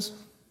sometimes?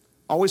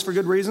 Always for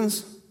good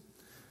reasons?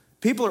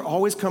 People are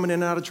always coming in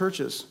and out of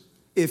churches.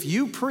 If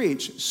you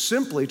preach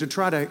simply to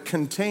try to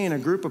contain a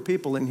group of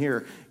people in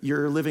here,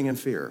 you're living in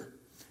fear.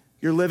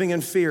 You're living in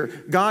fear.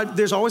 God,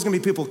 there's always going to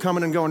be people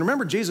coming and going.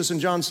 Remember Jesus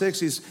in John 6,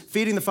 he's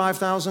feeding the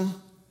 5,000.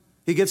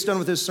 He gets done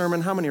with his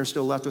sermon. How many are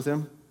still left with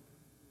him?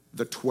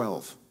 The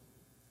 12.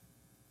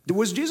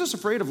 Was Jesus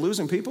afraid of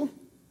losing people?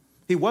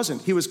 He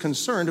wasn't. He was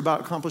concerned about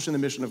accomplishing the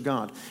mission of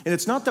God. And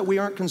it's not that we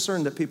aren't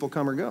concerned that people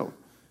come or go.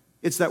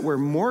 It's that we're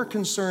more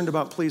concerned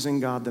about pleasing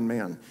God than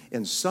man.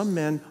 And some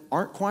men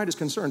aren't quite as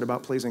concerned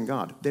about pleasing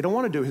God. They don't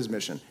want to do his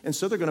mission. And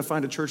so they're going to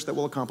find a church that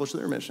will accomplish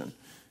their mission.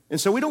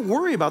 And so we don't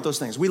worry about those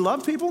things. We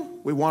love people.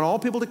 We want all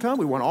people to come.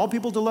 We want all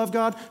people to love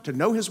God, to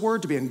know his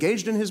word, to be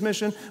engaged in his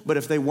mission. But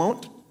if they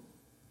won't,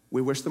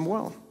 we wish them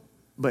well.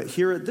 But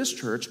here at this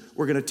church,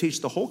 we're going to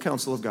teach the whole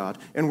counsel of God,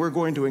 and we're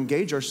going to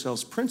engage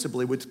ourselves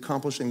principally with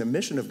accomplishing the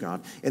mission of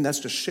God, and that's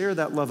to share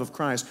that love of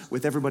Christ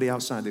with everybody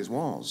outside these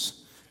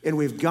walls. And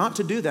we've got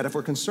to do that if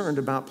we're concerned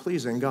about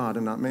pleasing God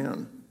and not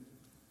man.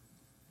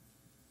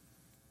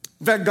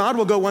 In fact, God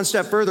will go one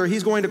step further.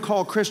 He's going to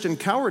call Christian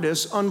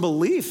cowardice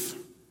unbelief.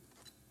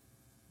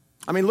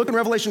 I mean, look in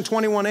Revelation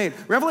 21:8.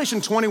 Revelation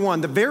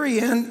 21, the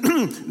very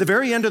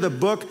end of the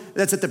book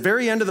that's at the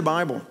very end of the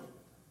Bible.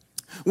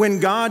 When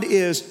God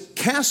is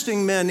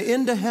casting men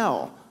into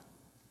hell,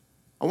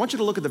 I want you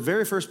to look at the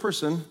very first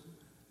person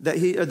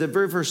the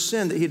very first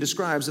sin that he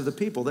describes of the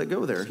people that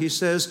go there. He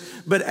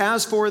says, but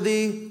as for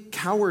the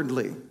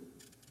cowardly.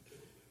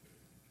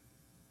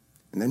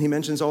 And then he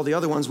mentions all the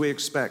other ones we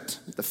expect.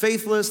 The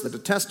faithless, the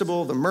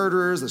detestable, the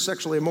murderers, the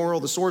sexually immoral,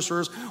 the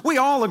sorcerers. We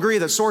all agree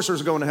that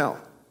sorcerers are going to hell.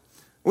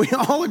 We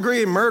all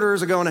agree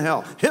murderers are going to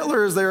hell.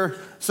 Hitler is there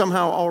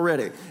somehow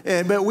already.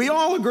 But we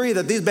all agree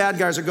that these bad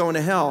guys are going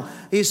to hell.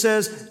 He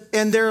says,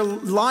 and they're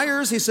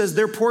liars. He says,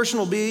 their portion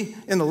will be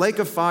in the lake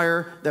of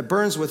fire that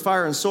burns with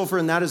fire and sulfur,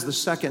 and that is the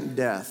second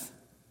death.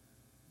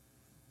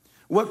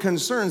 What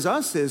concerns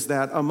us is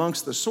that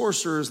amongst the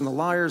sorcerers and the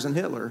liars and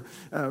Hitler,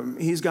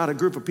 he's got a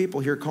group of people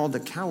here called the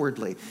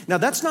cowardly. Now,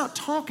 that's not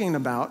talking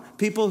about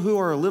people who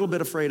are a little bit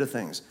afraid of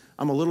things.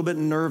 I'm a little bit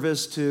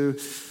nervous to...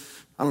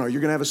 I don't know,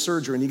 you're going to have a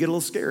surgery and you get a little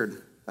scared.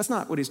 That's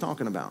not what he's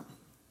talking about.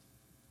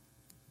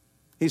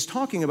 He's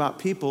talking about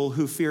people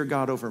who fear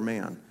God over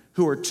man,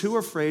 who are too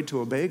afraid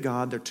to obey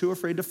God. They're too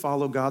afraid to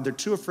follow God. They're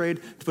too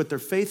afraid to put their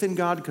faith in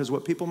God because of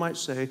what people might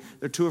say.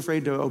 They're too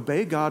afraid to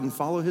obey God and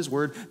follow his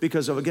word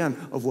because of, again,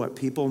 of what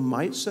people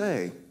might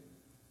say.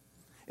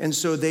 And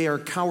so they are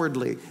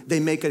cowardly. They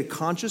make a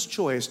conscious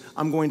choice.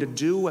 I'm going to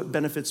do what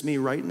benefits me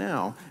right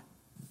now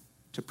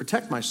to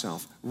protect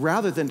myself,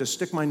 rather than to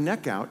stick my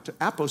neck out, to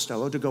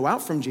apostello, to go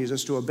out from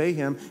Jesus, to obey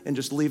him, and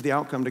just leave the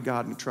outcome to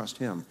God and trust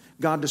him.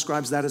 God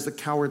describes that as the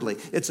cowardly.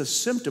 It's a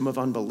symptom of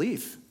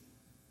unbelief.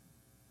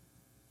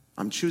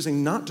 I'm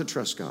choosing not to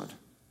trust God.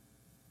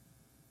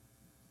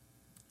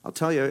 I'll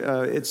tell you,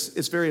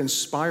 it's very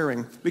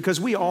inspiring, because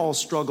we all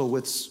struggle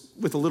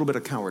with a little bit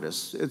of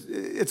cowardice.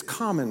 It's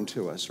common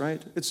to us, right?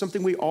 It's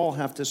something we all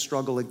have to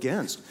struggle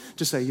against,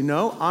 to say,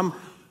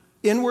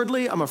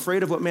 inwardly, I'm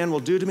afraid of what man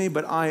will do to me,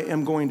 but I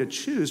am going to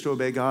choose to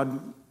obey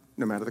God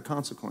no matter the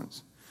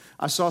consequence.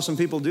 I saw some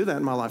people do that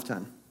in my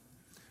lifetime.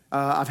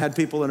 I've had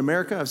people in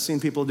America. I've seen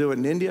people do it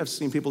in India. I've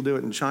seen people do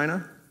it in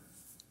China.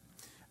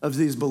 Of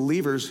these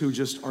believers who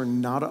just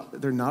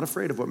they're not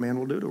afraid of what man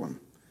will do to them.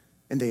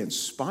 And they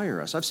inspire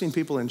us. I've seen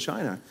people in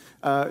China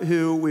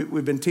who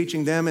we've been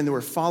teaching them, and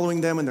we're following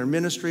them in their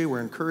ministry.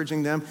 We're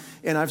encouraging them.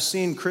 And I've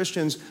seen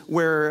Christians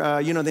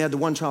where, they had the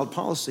one-child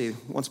policy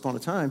once upon a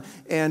time.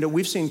 And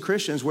we've seen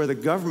Christians where the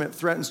government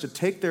threatens to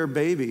take their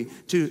baby,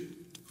 to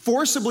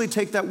forcibly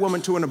take that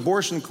woman to an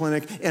abortion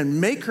clinic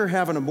and make her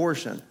have an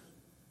abortion.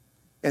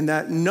 And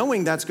that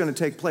knowing that's going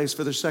to take place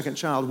for their second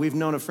child, we've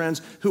known of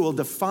friends who will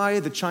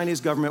defy the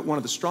Chinese government, one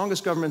of the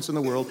strongest governments in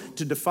the world,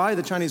 to defy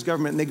the Chinese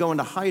government, and they go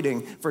into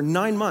hiding for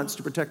 9 months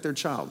to protect their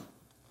child.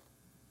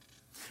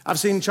 I've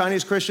seen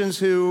Chinese Christians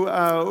who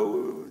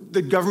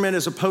the government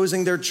is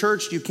opposing their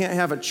church. You can't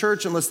have a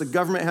church unless the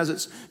government has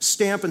its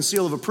stamp and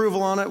seal of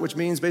approval on it, which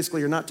means basically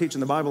you're not teaching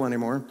the Bible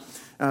anymore.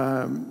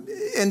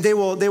 And they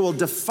will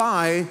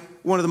defy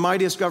one of the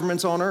mightiest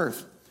governments on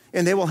earth.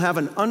 And they will have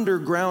an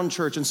underground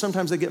church, and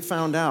sometimes they get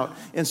found out.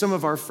 And some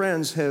of our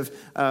friends have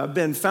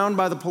been found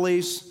by the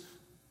police.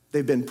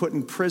 They've been put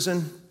in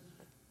prison.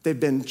 They've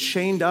been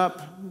chained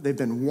up. They've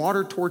been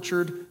water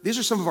tortured. These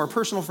are some of our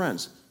personal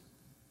friends.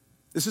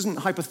 This isn't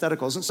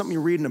hypothetical. This isn't something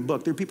you read in a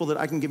book. They're people that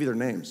I can give you their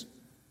names.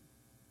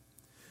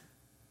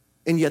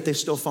 And yet they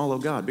still follow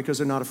God because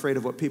they're not afraid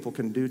of what people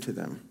can do to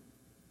them.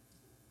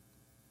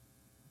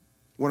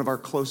 One of our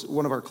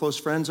close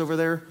friends over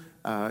there,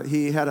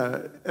 he had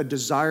a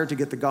desire to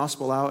get the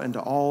gospel out into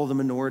all the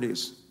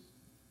minorities.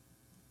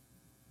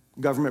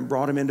 Government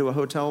brought him into a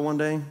hotel one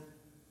day,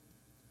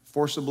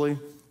 forcibly.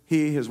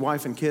 He, his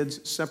wife and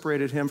kids,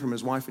 separated him from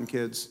his wife and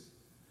kids,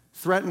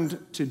 threatened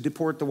to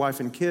deport the wife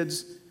and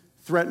kids,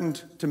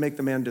 threatened to make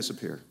the man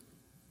disappear.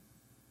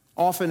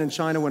 Often in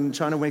China, when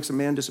China makes a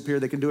man disappear,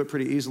 they can do it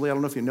pretty easily. I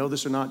don't know if you know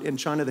this or not. In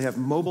China, they have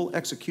mobile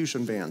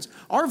execution vans.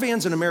 Our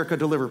vans in America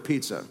deliver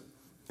pizza.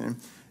 Okay?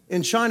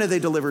 In China, they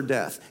deliver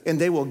death. And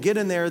they will get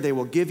in there, they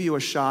will give you a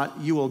shot,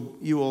 you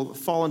will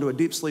fall into a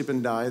deep sleep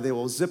and die. They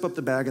will zip up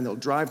the bag and they'll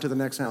drive to the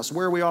next house.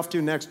 Where are we off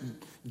to next,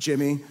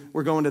 Jimmy?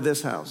 We're going to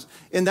this house.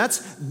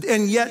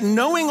 And yet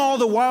knowing all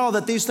the while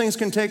that these things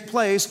can take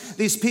place,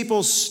 these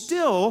people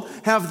still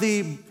have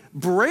the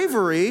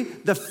bravery,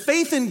 the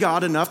faith in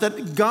God enough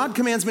that God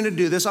commands me to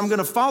do this. I'm going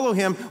to follow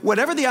him.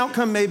 Whatever the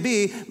outcome may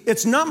be,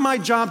 it's not my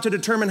job to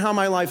determine how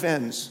my life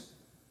ends.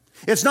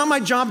 It's not my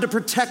job to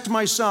protect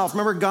myself.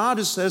 Remember,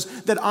 God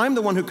says that I'm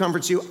the one who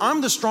comforts you. I'm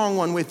the strong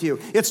one with you.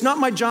 It's not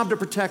my job to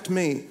protect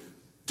me,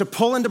 to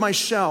pull into my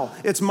shell.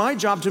 It's my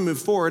job to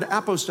move forward,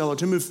 apostello,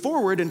 to move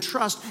forward and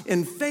trust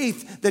in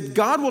faith that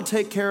God will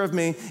take care of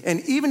me.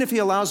 And even if he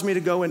allows me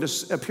to go into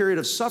a period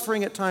of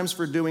suffering at times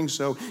for doing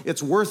so,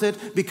 it's worth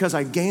it because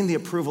I gain the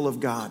approval of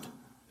God.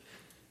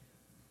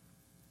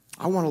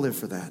 I want to live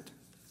for that.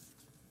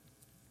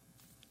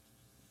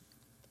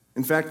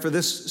 In fact,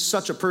 for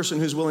such a person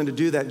who's willing to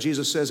do that,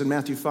 Jesus says in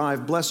Matthew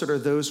 5, "Blessed are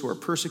those who are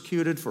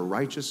persecuted for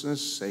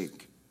righteousness'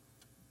 sake.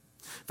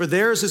 For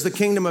theirs is the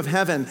kingdom of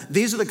heaven."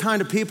 These are the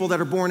kind of people that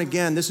are born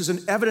again. This is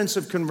an evidence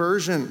of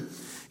conversion.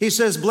 He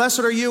says, "Blessed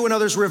are you when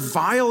others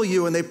revile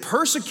you and they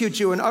persecute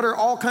you and utter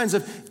all kinds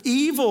of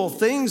evil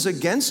things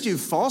against you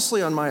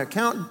falsely on my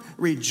account.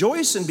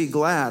 Rejoice and be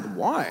glad."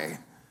 Why?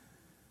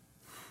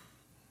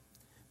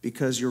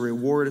 Because your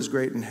reward is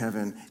great in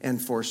heaven, and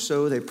for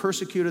so they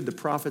persecuted the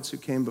prophets who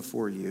came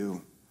before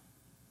you.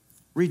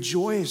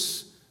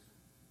 Rejoice.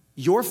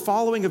 Your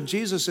following of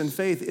Jesus in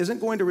faith isn't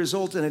going to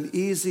result in an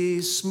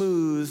easy,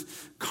 smooth,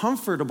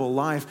 comfortable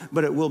life,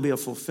 but it will be a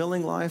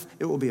fulfilling life.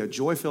 It will be a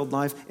joy-filled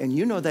life, and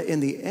you know that in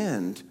the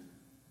end,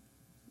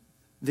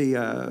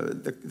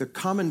 the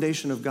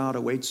commendation of God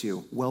awaits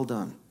you. Well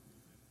done.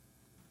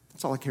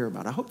 That's all I care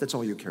about. I hope that's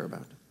all you care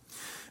about.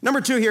 Number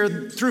 2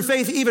 here, through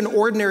faith, even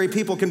ordinary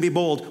people can be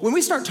bold. When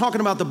we start talking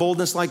about the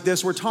boldness like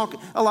this,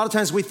 a lot of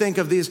times we think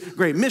of these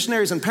great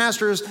missionaries and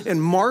pastors and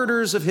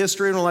martyrs of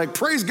history, and we're like,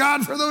 praise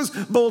God for those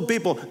bold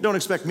people. Don't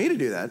expect me to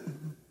do that.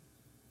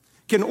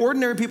 Can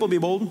ordinary people be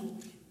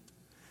bold?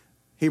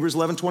 Hebrews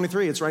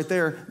 11:23, it's right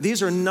there.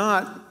 These are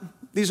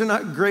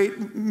not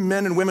great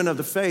men and women of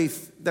the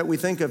faith that we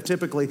think of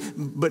typically,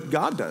 but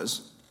God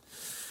does.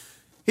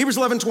 Hebrews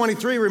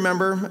 11:23,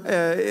 remember,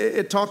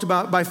 it talked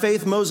about by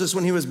faith Moses,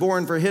 when he was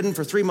born, hidden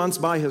for 3 months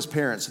by his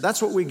parents.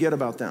 That's what we get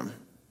about them.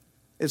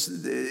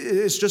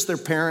 It's just their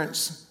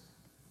parents.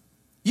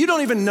 You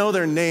don't even know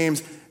their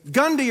names.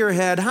 Gun to your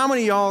head, how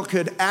many of y'all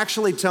could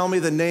actually tell me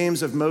the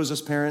names of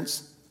Moses'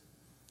 parents?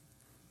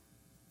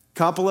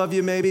 Couple of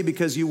you maybe,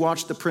 because you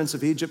watched the Prince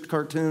of Egypt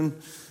cartoon.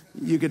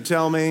 You could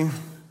tell me.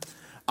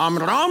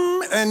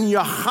 Amram and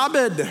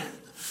Yochebed.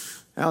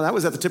 Oh, that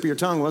was at the tip of your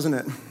tongue, wasn't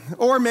it?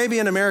 Or maybe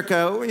in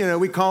America,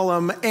 we call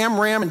them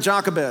Amram and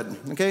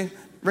Jochebed. Okay,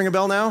 ring a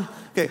bell now?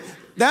 Okay,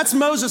 that's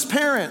Moses'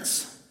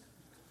 parents.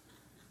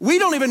 We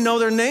don't even know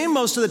their name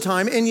most of the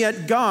time, and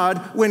yet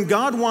God, when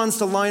God wants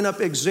to line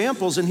up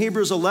examples in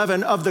Hebrews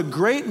 11 of the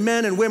great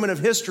men and women of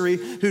history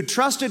who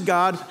trusted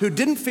God, who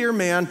didn't fear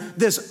man,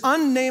 this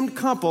unnamed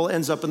couple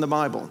ends up in the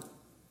Bible.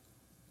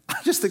 I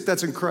just think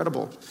that's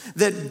incredible,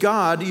 that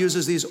God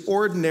uses these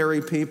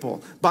ordinary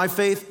people, by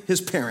faith, his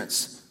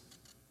parents.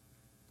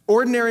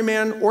 Ordinary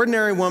man,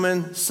 ordinary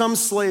woman, some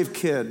slave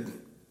kid.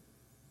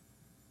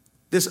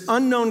 This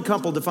unknown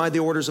couple defied the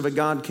orders of a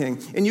God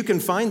king. And you can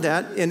find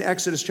that in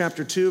Exodus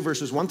chapter 2,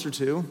 verses 1 through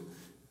 2.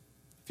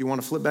 If you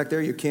want to flip back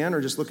there, you can,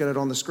 or just look at it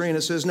on the screen.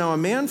 It says, "Now a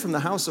man from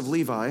the house of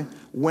Levi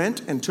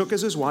went and took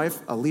as his wife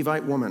a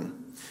Levite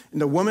woman.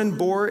 And the woman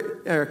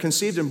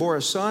conceived and bore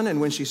a son,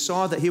 and when she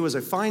saw that he was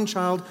a fine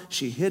child,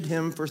 she hid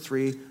him for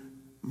 3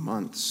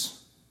 months."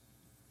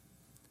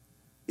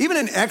 Even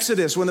in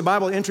Exodus, when the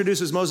Bible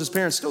introduces Moses'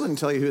 parents, still didn't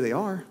tell you who they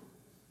are,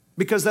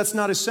 because that's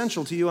not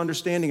essential to you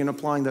understanding and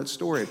applying that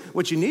story.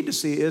 What you need to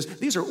see is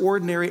these are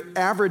ordinary,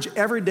 average,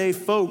 everyday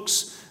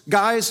folks,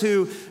 guys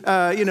who,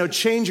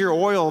 change your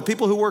oil,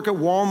 people who work at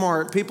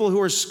Walmart, people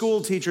who are school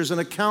teachers and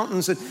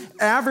accountants, and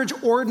average,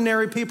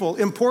 ordinary people,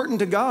 important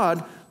to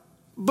God,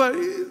 but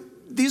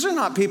these are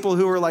not people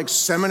who are like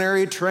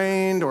seminary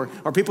trained or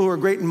people who are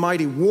great and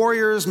mighty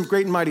warriors,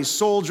 great and mighty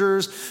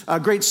soldiers,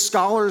 great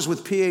scholars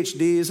with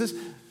PhDs. This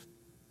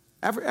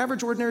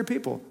average, ordinary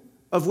people,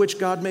 of which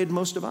God made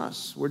most of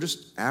us. We're just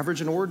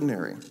average and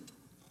ordinary.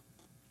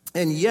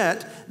 And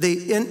yet,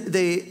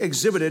 they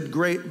exhibited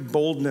great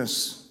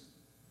boldness.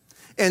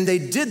 And they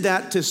did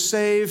that to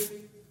save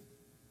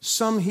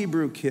some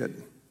Hebrew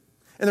kid.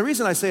 And the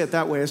reason I say it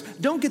that way is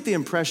don't get the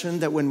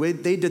impression that when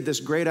they did this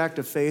great act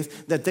of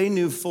faith, that they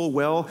knew full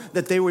well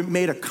that they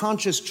made a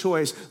conscious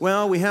choice.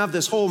 Well, we have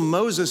this whole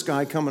Moses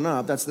guy coming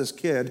up, that's this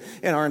kid,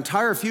 and our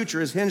entire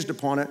future is hinged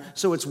upon it,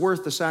 so it's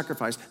worth the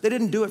sacrifice. They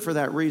didn't do it for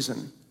that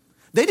reason.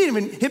 They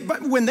didn't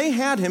even, when they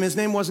had him, his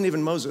name wasn't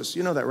even Moses.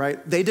 You know that, right?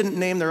 They didn't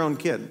name their own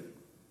kid.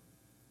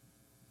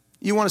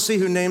 You want to see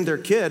who named their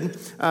kid,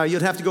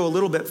 you'd have to go a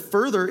little bit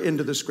further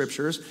into the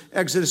scriptures.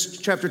 Exodus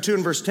chapter 2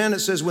 and verse 10, it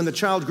says, when the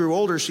child grew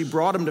older, she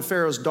brought him to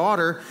Pharaoh's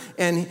daughter,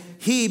 and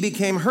he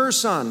became her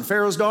son,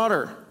 Pharaoh's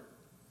daughter.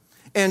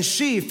 And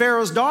she,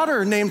 Pharaoh's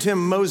daughter, named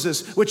him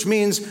Moses, which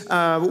means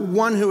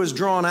one who is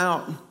drawn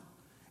out.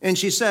 And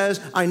she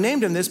says, I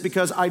named him this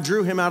because I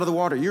drew him out of the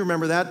water. You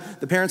remember that?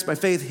 The parents by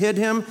faith hid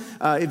him.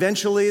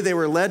 Eventually, they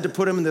were led to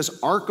put him in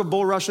this ark of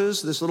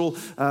bulrushes, this little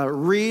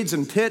reeds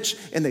and pitch,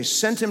 and they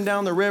sent him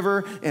down the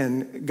river,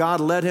 and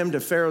God led him to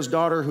Pharaoh's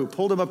daughter, who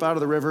pulled him up out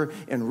of the river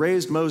and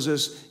raised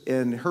Moses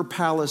in her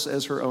palace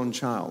as her own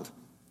child.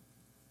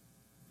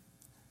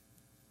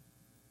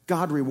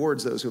 God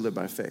rewards those who live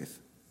by faith.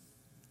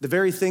 The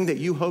very thing that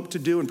you hope to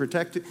do and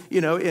protect,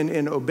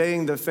 in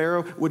obeying the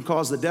Pharaoh would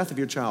cause the death of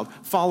your child.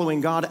 Following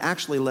God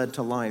actually led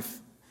to life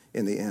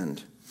in the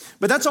end.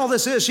 But that's all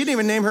this is. She didn't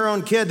even name her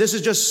own kid. This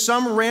is just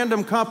some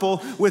random couple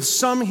with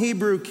some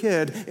Hebrew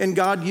kid, and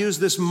God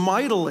used this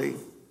mightily.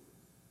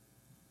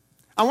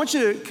 I want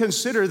you to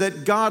consider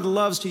that God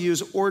loves to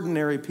use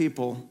ordinary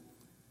people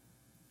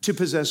to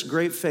possess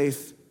great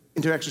faith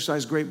and to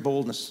exercise great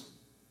boldness.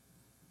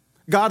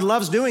 God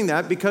loves doing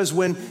that because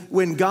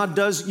when God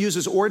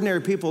uses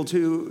ordinary people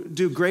to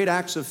do great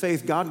acts of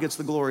faith, God gets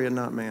the glory and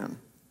not man.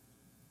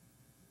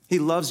 He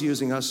loves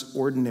using us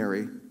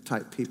ordinary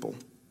type people.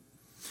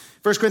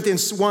 1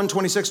 Corinthians 1,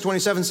 26,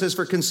 27 says,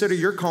 for consider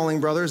your calling,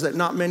 brothers, that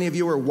not many of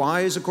you are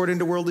wise according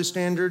to worldly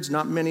standards,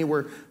 not many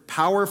were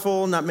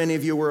powerful, not many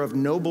of you were of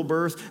noble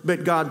birth,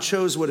 but God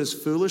chose what is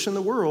foolish in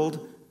the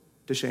world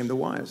to shame the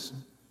wise.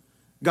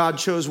 God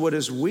chose what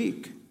is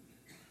weak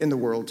in the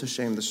world to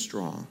shame the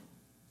strong.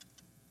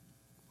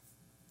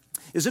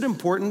 Is it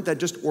important that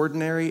just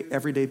ordinary,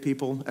 everyday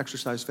people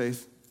exercise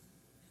faith?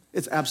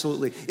 It's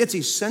absolutely. It's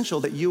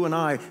essential that you and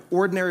I,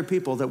 ordinary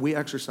people, that we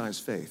exercise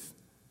faith.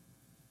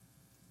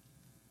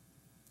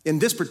 In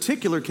this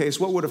particular case,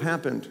 what would have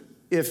happened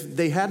if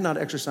they had not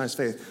exercised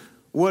faith?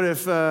 What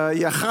if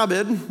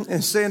Yochebed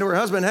is saying to her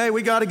husband, hey,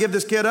 we got to give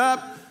this kid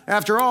up.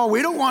 After all,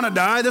 we don't want to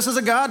die. This is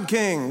a God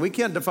king. We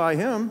can't defy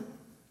him.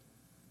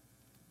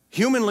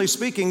 Humanly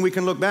speaking, we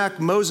can look back.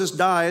 Moses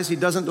dies. He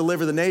doesn't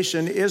deliver the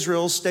nation.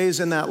 Israel stays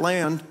in that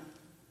land.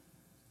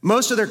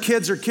 Most of their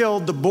kids are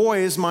killed, the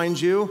boys, mind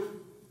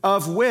you,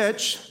 of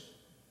which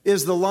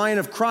is the line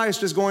of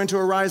Christ is going to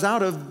arise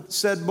out of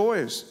said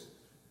boys.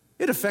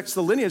 It affects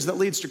the lineage that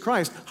leads to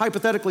Christ.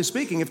 Hypothetically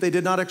speaking, if they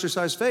did not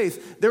exercise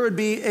faith, there would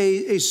be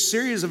a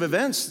series of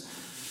events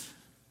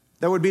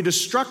that would be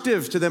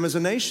destructive to them as a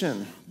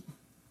nation.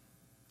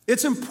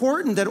 It's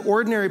important that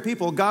ordinary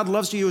people, God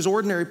loves to use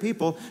ordinary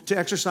people to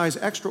exercise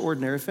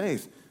extraordinary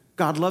faith.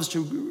 God loves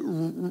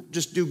to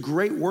just do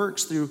great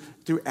works through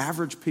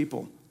average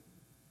people.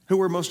 Who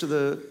were most of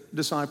the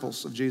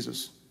disciples of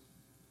Jesus?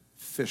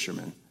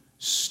 Fishermen.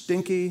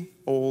 Stinky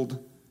old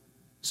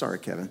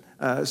fishermen.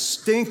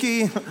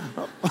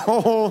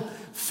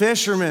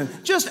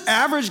 Just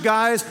average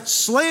guys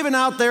slaving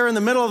out there in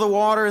the middle of the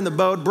water in the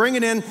boat,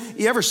 bringing in,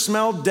 you ever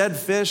smelled dead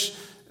fish?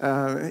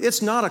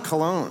 It's not a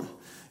cologne.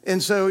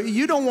 And so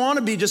you don't want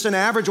to be just an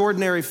average,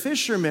 ordinary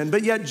fisherman,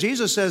 but yet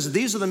Jesus says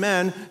these are the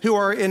men who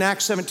are in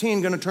Acts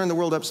 17 going to turn the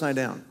world upside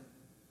down.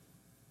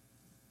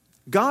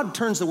 God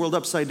turns the world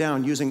upside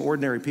down using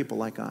ordinary people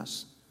like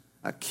us.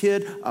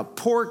 A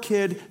poor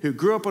kid who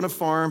grew up on a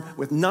farm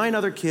with 9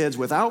 other kids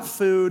without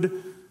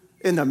food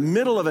in the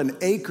middle of an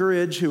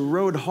acreage who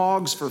rode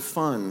hogs for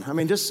fun. I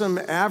mean, just some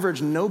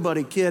average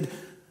nobody kid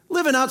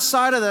living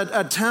outside of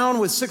a town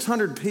with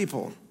 600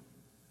 people.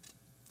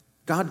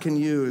 God can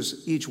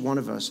use each one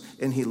of us,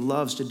 and he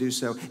loves to do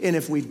so. And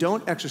if we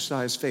don't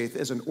exercise faith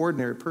as an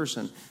ordinary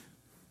person,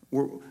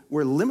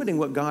 we're limiting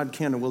what God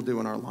can and will do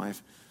in our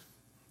life.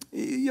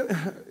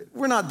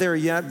 We're not there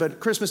yet, but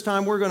Christmas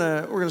time, we're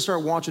gonna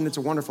start watching It's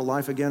a Wonderful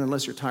Life again,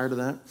 unless you're tired of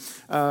that.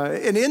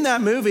 And in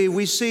that movie,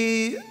 we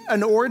see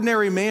an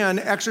ordinary man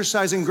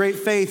exercising great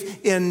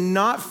faith in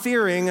not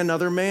fearing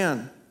another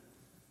man.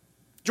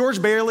 George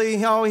Bailey,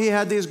 he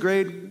had these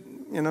great,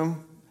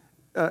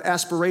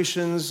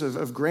 aspirations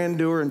of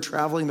grandeur and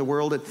traveling the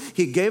world. And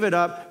he gave it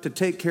up to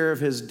take care of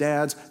his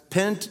dad's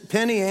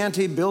penny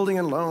ante building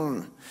and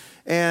loan.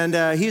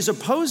 And he's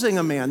opposing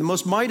a man, the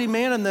most mighty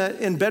man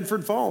in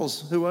Bedford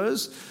Falls, who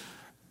was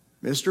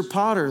Mr.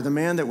 Potter, the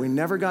man that we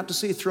never got to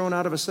see thrown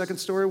out of a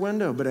second-story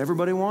window, but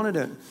everybody wanted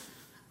it.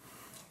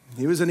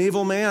 He was an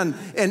evil man,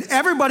 and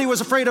everybody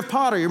was afraid of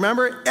Potter. You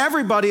remember?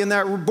 Everybody in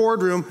that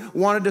boardroom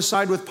wanted to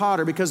side with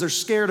Potter because they're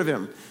scared of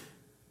him.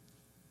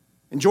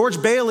 And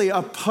George Bailey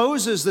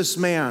opposes this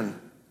man,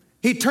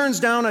 He turns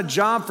down a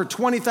job for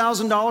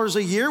 $20,000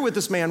 a year with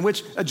this man,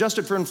 which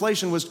adjusted for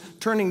inflation was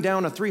turning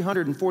down a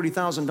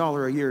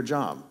 $340,000 a year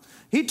job.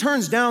 He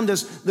turns down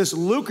this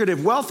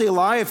lucrative, wealthy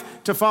life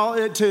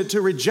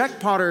to reject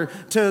Potter,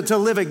 to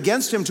live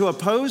against him, to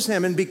oppose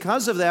him. And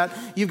because of that,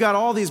 you've got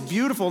all these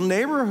beautiful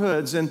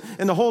neighborhoods, and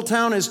the whole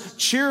town is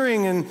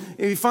cheering, and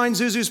he finds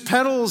Zuzu's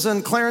petals,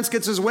 and Clarence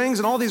gets his wings,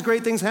 and all these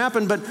great things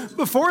happen. But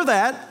before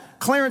that,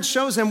 Clarence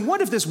shows him,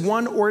 what if this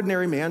one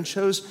ordinary man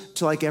chose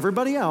to, like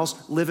everybody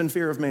else, live in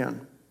fear of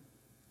man?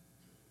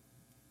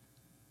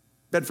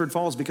 Bedford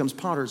Falls becomes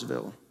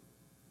Pottersville.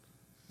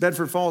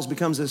 Bedford Falls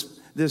becomes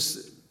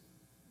this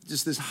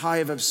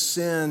hive of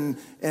sin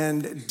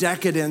and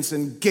decadence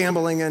and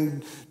gambling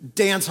and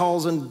dance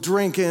halls and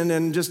drinking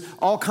and just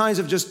all kinds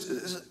of it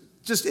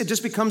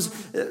just becomes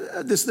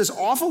this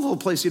awful little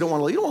place you don't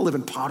want to live. You don't want to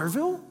live in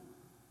Potterville.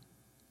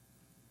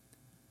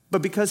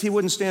 But because he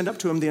wouldn't stand up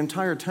to him, the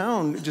entire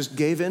town just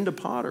gave in to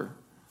Potter.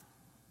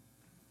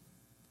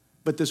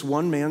 But this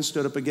one man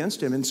stood up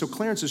against him. And so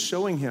Clarence is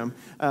showing him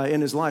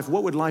in his life,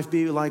 what would life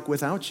be like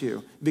without you?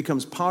 It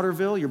becomes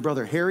Potterville. Your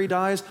brother Harry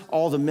dies.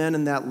 All the men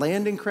in that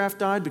landing craft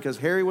died because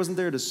Harry wasn't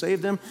there to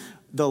save them.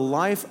 The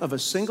life of a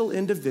single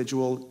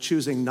individual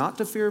choosing not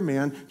to fear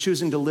man,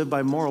 choosing to live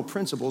by moral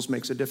principles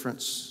makes a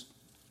difference.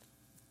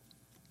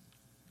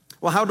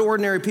 Well, how do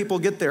ordinary people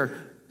get there?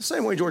 The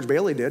same way George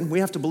Bailey did. We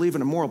have to believe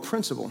in a moral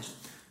principle.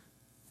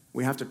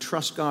 We have to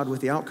trust God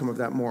with the outcome of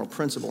that moral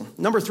principle.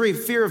 Number 3,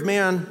 fear of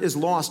man is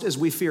lost as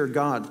we fear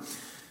God.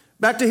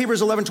 Back to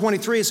Hebrews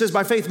 11:23, it says,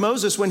 by faith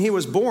Moses, when he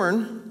was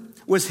born,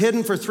 was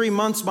hidden for 3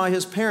 months by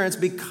his parents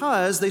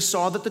because they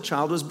saw that the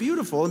child was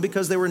beautiful and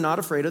because they were not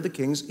afraid of the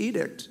king's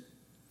edict.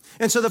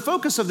 And so the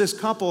focus of this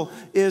couple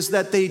is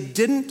that they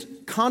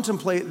didn't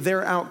contemplate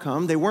their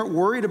outcome. They weren't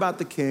worried about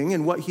the king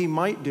and what he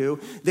might do.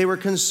 They were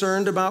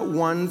concerned about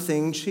one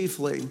thing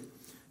chiefly.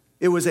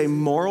 It was a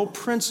moral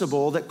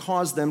principle that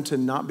caused them to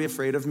not be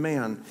afraid of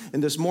man.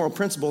 And this moral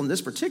principle in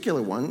this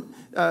particular one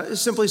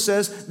simply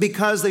says,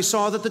 because they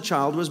saw that the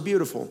child was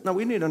beautiful. Now,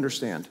 we need to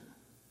understand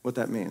what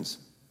that means.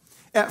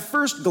 At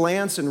first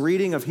glance and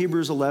reading of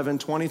Hebrews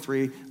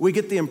 11:23, we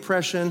get the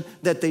impression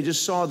that they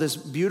just saw this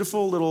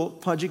beautiful little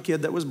pudgy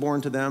kid that was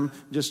born to them,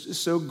 just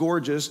so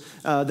gorgeous,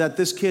 that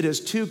this kid is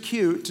too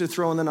cute to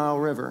throw in the Nile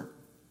River.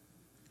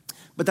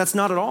 But that's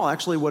not at all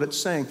actually what it's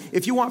saying.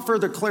 If you want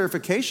further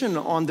clarification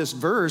on this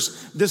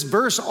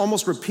verse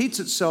almost repeats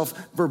itself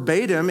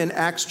verbatim in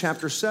Acts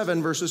chapter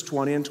 7, verses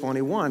 20 and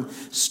 21.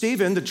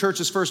 Stephen, the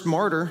church's first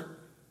martyr,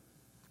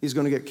 he's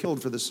going to get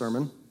killed for this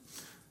sermon.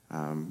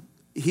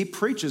 He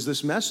preaches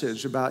this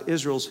message about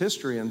Israel's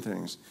history and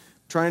things,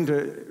 trying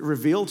to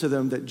reveal to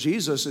them that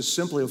Jesus is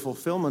simply a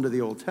fulfillment of the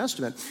Old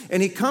Testament.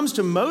 And he comes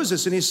to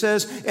Moses and he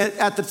says,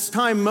 at the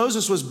time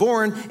Moses was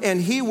born,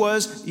 and he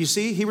was, you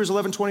see, Hebrews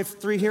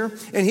 11:23 here,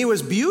 and he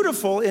was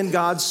beautiful in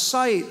God's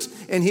sight,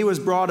 and he was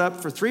brought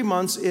up for 3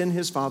 months in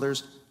his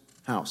father's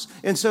house.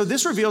 And so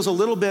this reveals a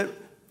little bit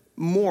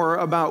more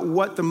about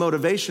what the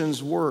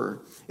motivations were.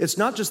 It's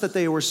not just that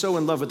they were so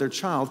in love with their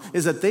child,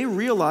 is that they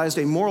realized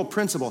a moral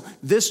principle.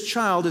 This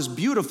child is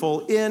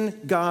beautiful in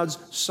God's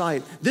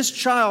sight. This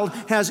child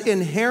has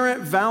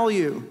inherent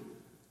value.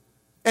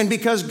 And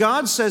because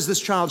God says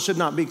this child should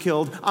not be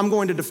killed, I'm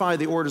going to defy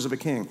the orders of a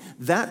king.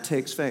 That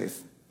takes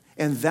faith.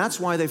 And that's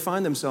why they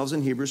find themselves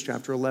in Hebrews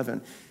chapter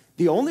 11.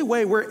 The only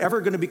way we're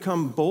ever going to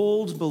become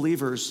bold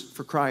believers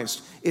for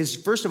Christ is,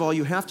 first of all,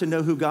 you have to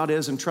know who God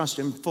is and trust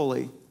him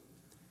fully.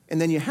 And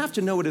then you have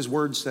to know what his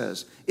word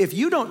says. If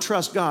you don't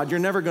trust God, you're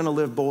never going to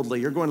live boldly.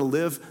 You're going to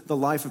live the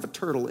life of a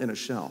turtle in a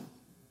shell.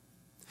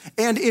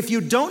 And if you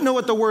don't know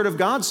what the word of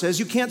God says,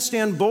 you can't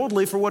stand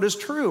boldly for what is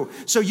true.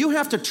 So you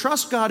have to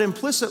trust God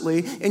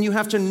implicitly, and you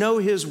have to know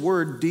his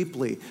word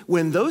deeply.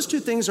 When those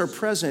two things are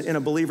present in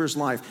a believer's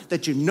life,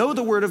 that you know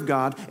the word of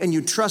God and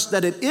you trust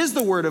that it is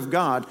the word of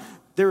God,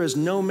 there is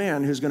no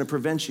man who's going to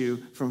prevent you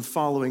from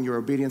following your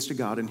obedience to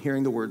God and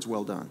hearing the words,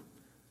 well done.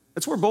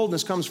 That's where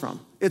boldness comes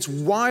from. It's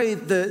why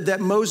that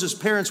Moses'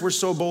 parents were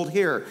so bold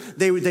here.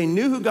 They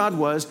knew who God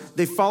was,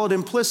 they followed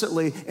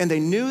implicitly, and they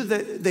knew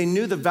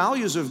the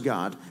values of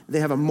God. They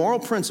have a moral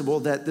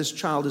principle that this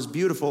child is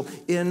beautiful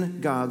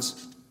in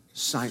God's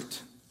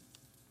sight.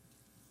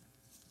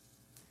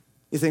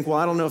 You think, well,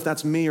 I don't know if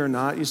that's me or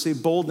not. You see,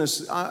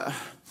 boldness,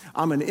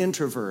 I'm an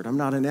introvert, I'm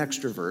not an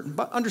extrovert.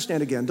 But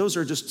understand again, those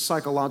are just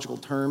psychological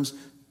terms.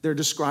 They're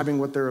describing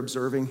what they're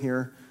observing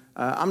here.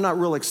 I'm not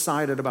real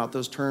excited about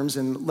those terms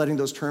and letting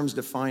those terms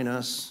define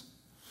us.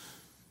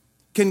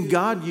 Can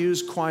God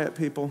use quiet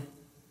people?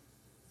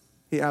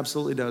 He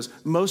absolutely does.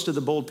 Most of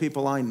the bold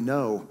people I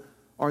know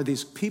are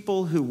these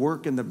people who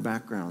work in the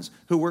backgrounds,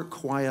 who work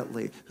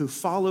quietly, who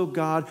follow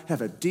God,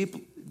 have a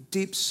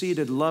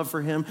deep-seated love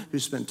for him, who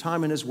spend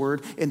time in his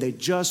word, and they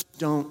just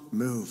don't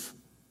move.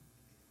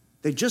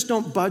 They just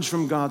don't budge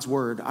from God's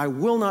word. I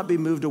will not be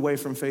moved away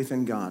from faith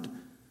in God.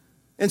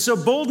 And so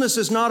boldness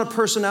is not a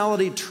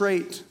personality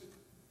trait.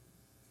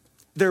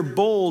 They're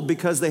bold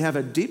because they have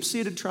a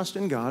deep-seated trust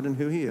in God and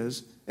who he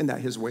is, and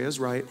that his way is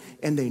right,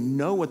 and they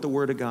know what the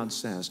word of God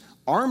says.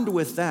 Armed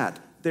with that,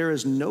 there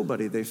is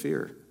nobody they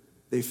fear.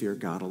 They fear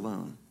God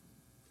alone.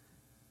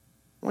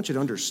 I want you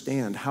to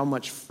understand how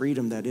much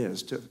freedom that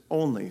is to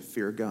only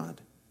fear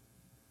God.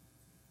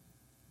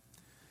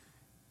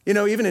 You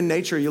know, even in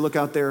nature, you look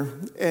out there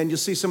and you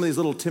see some of these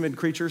little timid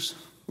creatures.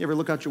 You ever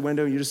look out your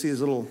window and you just see these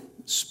little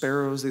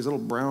sparrows, these little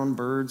brown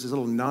birds, these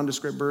little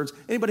nondescript birds?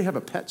 Anybody have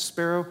a pet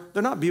sparrow?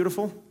 They're not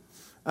beautiful.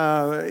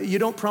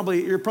 You're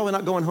probably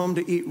not going home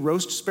to eat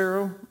roast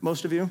sparrow,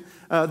 most of you.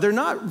 They're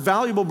not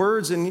valuable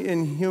birds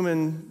in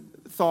human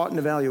thought and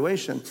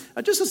evaluation.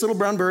 Just this little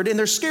brown bird, and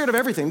they're scared of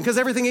everything because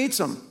everything eats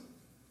them.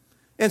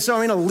 And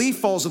so, a leaf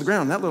falls to the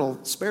ground. That little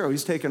sparrow,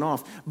 he's taken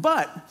off.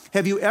 But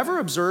have you ever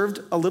observed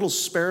a little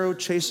sparrow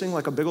chasing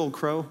like a big old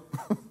crow?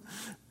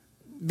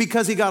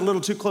 Because he got a little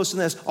too close to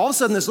the nest. All of a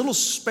sudden, this little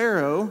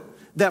sparrow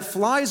that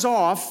flies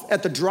off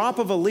at the drop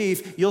of a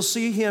leaf, you'll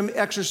see him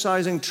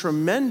exercising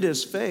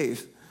tremendous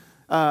faith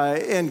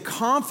and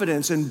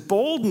confidence and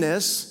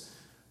boldness,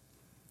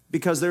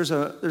 because there's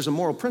a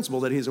moral principle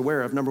that he's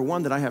aware of. Number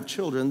one, that I have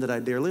children that I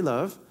dearly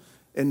love.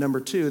 And number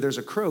two, there's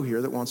a crow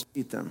here that wants to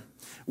eat them.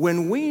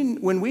 When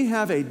we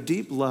have a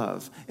deep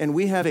love and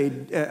we have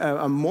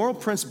a moral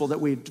principle that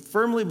we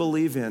firmly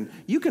believe in,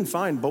 you can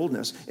find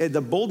boldness.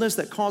 The boldness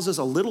that causes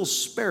a little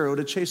sparrow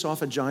to chase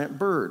off a giant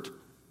bird.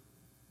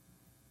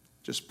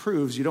 Just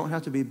proves you don't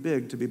have to be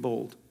big to be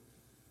bold.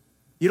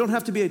 You don't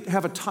have to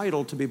have a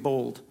title to be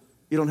bold.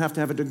 You don't have to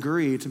have a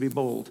degree to be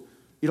bold.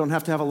 You don't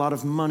have to have a lot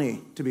of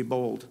money to be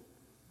bold.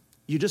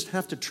 You just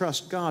have to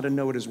trust God and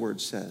know what his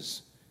word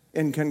says.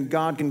 And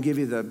God can give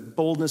you the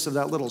boldness of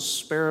that little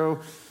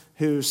sparrow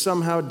who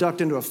somehow ducked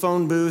into a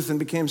phone booth and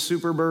became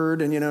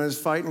Superbird and, is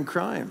fighting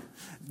crime.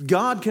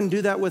 God can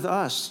do that with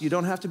us. You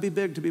don't have to be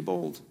big to be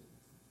bold.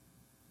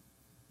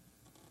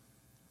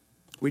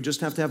 We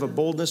just have to have a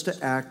boldness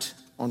to act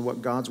on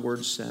what God's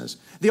word says.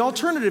 The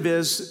alternative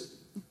is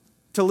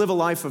to live a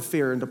life of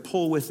fear and to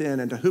pull within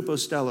and to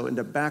hupostello and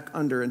to back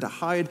under and to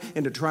hide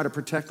and to try to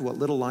protect what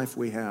little life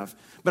we have.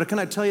 But can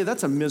I tell you,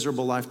 that's a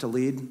miserable life to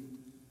lead.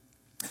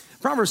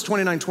 Proverbs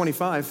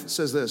 29:25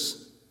 says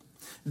this: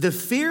 the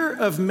fear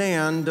of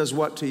man does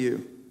what to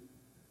you?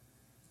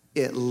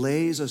 It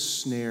lays a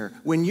snare.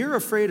 When you're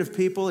afraid of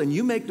people and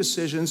you make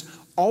decisions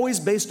always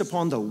based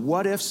upon the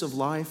what ifs of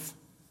life,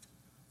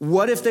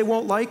 what if they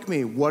won't like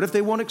me? What if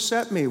they won't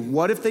accept me?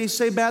 What if they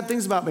say bad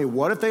things about me?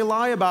 What if they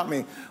lie about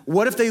me?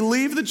 What if they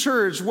leave the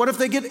church? What if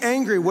they get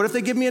angry? What if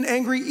they give me an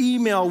angry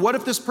email? What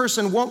if this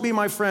person won't be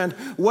my friend?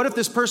 What if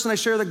this person I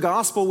share the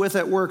gospel with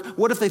at work,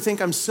 what if they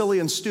think I'm silly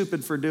and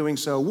stupid for doing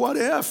so? What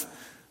if?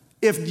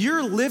 If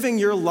you're living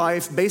your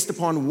life based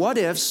upon what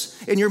ifs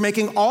and you're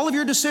making all of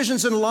your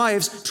decisions in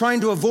lives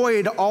trying to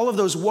avoid all of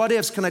those what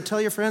ifs, can I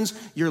tell you, friends,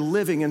 you're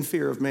living in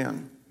fear of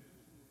man.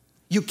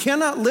 You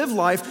cannot live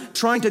life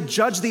trying to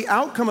judge the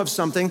outcome of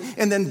something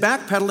and then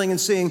backpedaling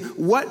and seeing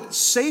what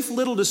safe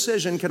little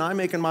decision can I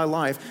make in my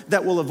life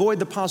that will avoid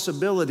the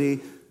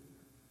possibility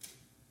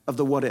of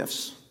the what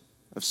ifs,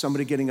 of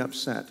somebody getting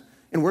upset.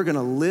 And we're going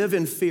to live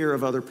in fear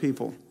of other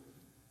people.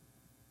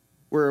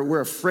 We're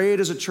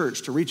afraid as a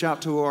church to reach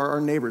out to our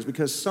neighbors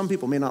because some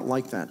people may not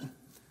like that.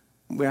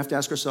 We have to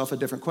ask ourselves a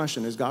different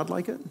question. Is God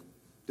like it?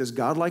 Does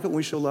God like it when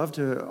we show love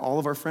to all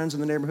of our friends in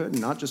the neighborhood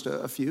and not just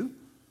a few?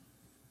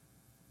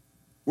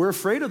 We're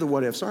afraid of the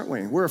what ifs, aren't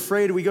we? We're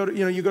afraid you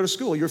go to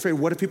school. You're afraid,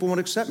 what if people won't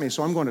accept me?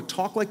 So I'm going to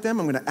talk like them.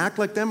 I'm going to act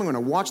like them. I'm going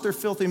to watch their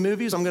filthy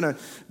movies. I'm going to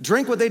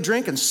drink what they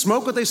drink and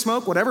smoke what they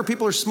smoke. Whatever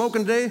people are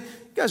smoking today,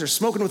 you guys are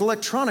smoking with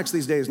electronics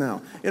these days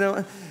now.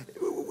 I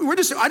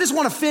just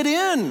want to fit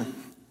in.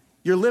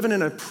 You're living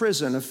in a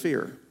prison of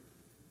fear.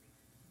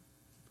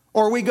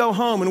 Or we go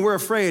home and we're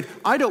afraid,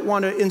 I don't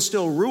want to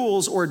instill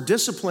rules or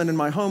discipline in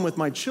my home with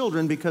my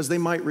children because they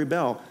might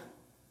rebel.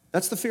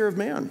 That's the fear of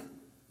man.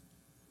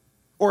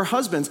 Or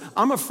husbands,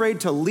 I'm afraid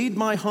to lead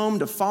my home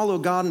to follow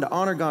God and to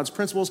honor God's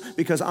principles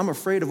because I'm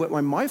afraid of what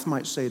my wife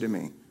might say to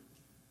me.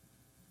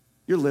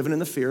 You're living in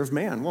the fear of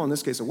man. Well, in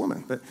this case, a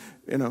woman. But,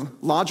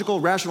 logical,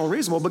 rational,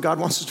 reasonable, but God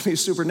wants us to be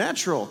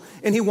supernatural.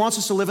 And he wants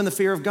us to live in the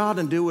fear of God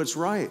and do what's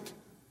right.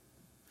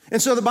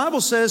 And so the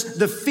Bible says,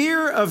 the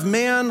fear of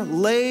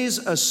man lays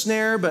a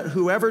snare, but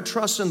whoever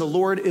trusts in the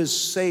Lord is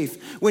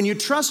safe. When you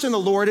trust in the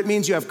Lord, it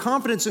means you have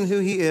confidence in who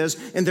he is,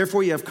 and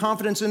therefore you have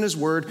confidence in his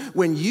word.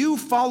 When you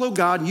follow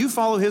God and you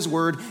follow his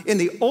word, in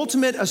the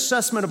ultimate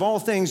assessment of all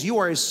things, you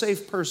are a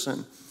safe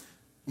person.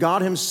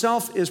 God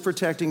himself is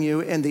protecting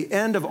you, and the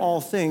end of all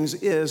things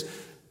is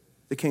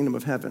the kingdom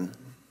of heaven.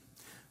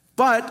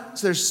 But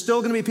there's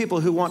still going to be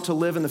people who want to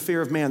live in the fear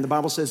of man. The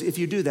Bible says if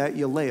you do that,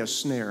 you lay a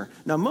snare.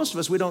 Now, most of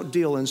us, we don't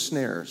deal in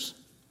snares,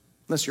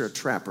 unless you're a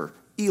trapper.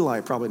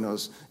 Eli probably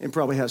knows and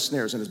probably has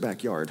snares in his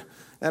backyard.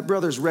 That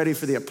brother's ready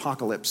for the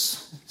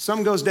apocalypse.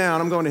 Something goes down,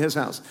 I'm going to his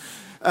house.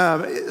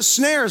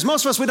 Snares,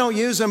 most of us, we don't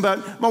use them,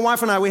 but my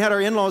wife and I, we had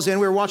our in-laws in.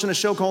 We were watching a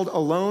show called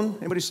Alone.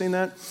 Anybody seen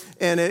that?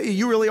 And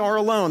you really are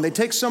alone. They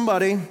take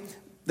somebody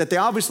that they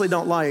obviously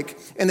don't like,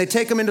 and they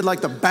take them into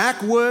like the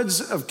backwoods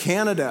of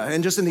Canada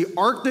and just in the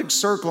Arctic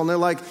Circle, and they're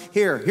like,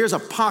 here's a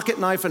pocket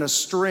knife and a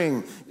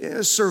string.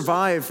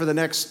 Survive for the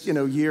next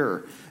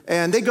year.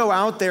 And they go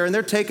out there and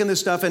they're taking this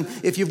stuff. And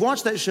if you've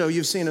watched that show,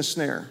 you've seen a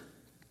snare.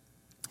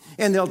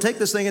 And they'll take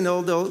this thing and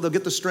they'll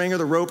get the string or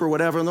the rope or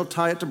whatever, and they'll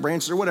tie it to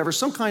branches or whatever,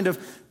 some kind of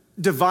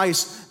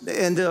device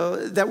and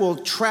that will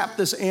trap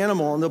this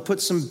animal. And they'll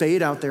put some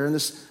bait out there, and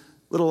this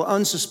little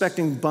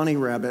unsuspecting bunny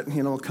rabbit,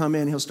 will come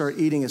in, he'll start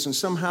eating us, and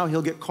somehow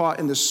he'll get caught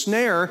in the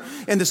snare,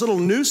 and this little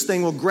noose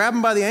thing will grab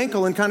him by the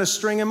ankle and kind of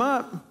string him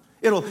up.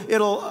 It'll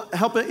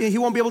help it, he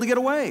won't be able to get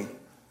away.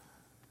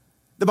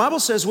 The Bible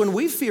says when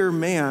we fear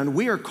man,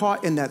 we are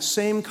caught in that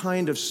same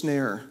kind of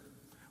snare.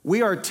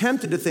 We are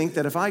tempted to think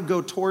that if I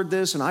go toward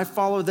this and I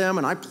follow them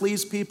and I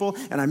please people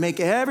and I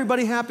make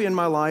everybody happy in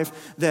my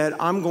life, that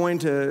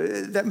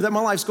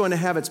my life's going to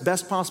have its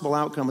best possible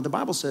outcome. What the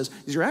Bible says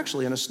is you're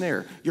actually in a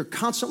snare. You're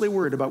constantly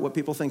worried about what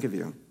people think of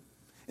you.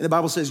 And the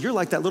Bible says you're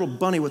like that little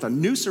bunny with a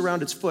noose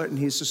around its foot and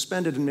he's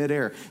suspended in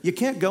midair. You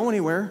can't go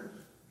anywhere.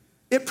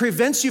 It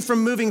prevents you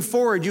from moving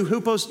forward. You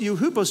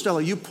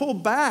hupostella, you pull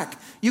back.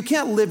 You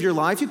can't live your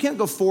life. You can't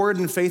go forward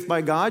in faith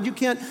by God. You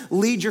can't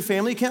lead your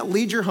family. You can't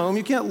lead your home.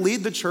 You can't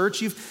lead the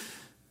church. You're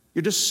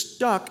just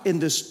stuck in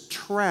this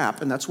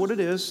trap, and that's what it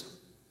is,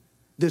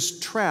 this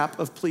trap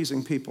of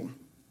pleasing people.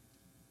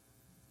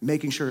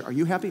 Making sure, are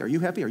you happy? Are you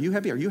happy? Are you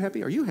happy? Are you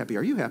happy? Are you happy?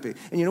 Are you happy?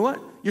 And you know what?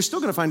 You're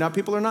still going to find out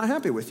people are not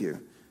happy with you.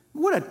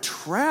 What a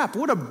trap.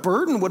 What a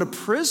burden. What a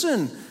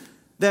prison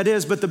that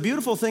is. But the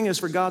beautiful thing is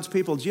for God's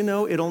people, do you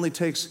know it only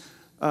takes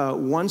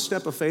one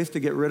step of faith to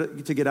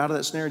get out of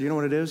that snare? Do you know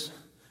what it is?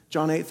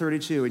 John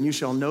 8:32, and you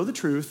shall know the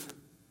truth,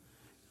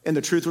 and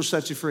the truth will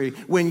set you free.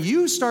 When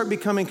you start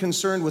becoming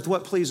concerned with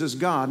what pleases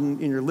God,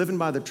 and you're living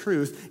by the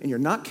truth, and you're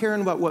not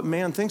caring about what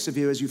man thinks of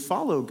you as you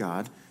follow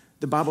God,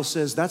 the Bible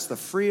says that's the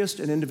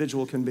freest an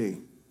individual can be.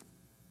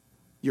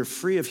 You're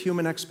free of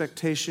human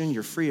expectation.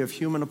 You're free of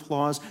human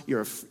applause.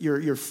 You're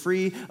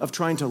free of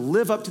trying to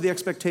live up to the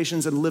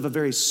expectations and live a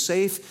very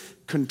safe,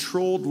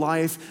 controlled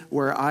life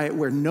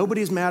where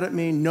nobody's mad at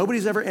me,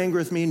 nobody's ever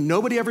angry with me,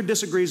 nobody ever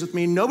disagrees with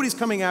me, nobody's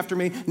coming after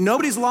me,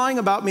 nobody's lying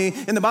about me.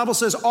 And the Bible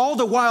says all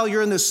the while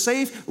you're in this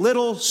safe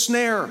little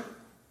snare.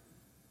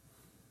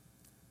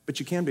 But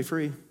you can be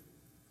free.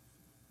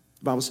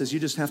 The Bible says you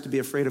just have to be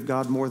afraid of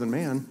God more than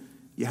man.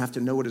 You have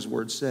to know what his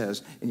word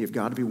says, and you've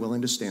got to be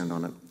willing to stand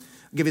on it.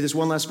 I'll give you this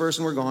one last verse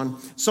and we're gone.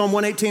 Psalm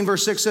 118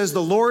 verse 6 says,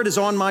 the Lord is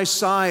on my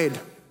side.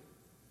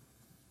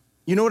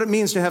 You know what it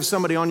means to have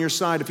somebody on your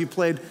side. If you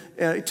played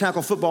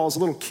tackle football as a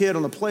little kid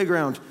on the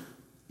playground,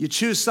 you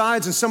choose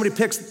sides and somebody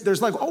picks,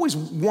 there's like always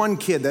one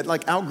kid that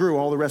like outgrew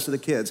all the rest of the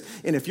kids.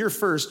 And if you're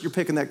first, you're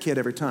picking that kid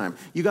every time.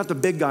 You got the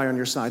big guy on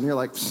your side and you're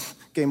like,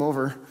 game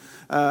over.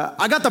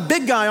 I got the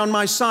big guy on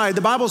my side.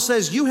 The Bible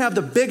says you have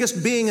the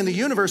biggest being in the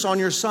universe on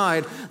your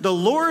side. The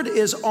Lord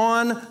is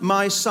on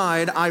my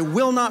side. I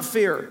will not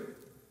fear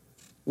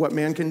what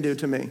man can do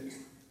to me.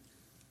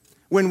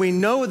 When we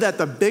know that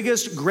the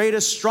biggest,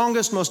 greatest,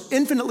 strongest, most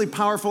infinitely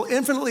powerful,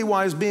 infinitely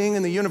wise being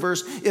in the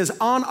universe is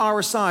on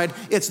our side,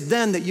 it's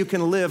then that you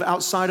can live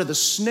outside of the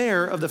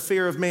snare of the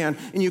fear of man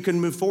and you can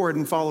move forward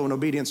and follow in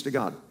obedience to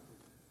God.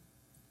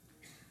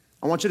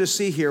 I want you to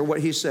see here what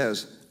he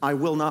says, I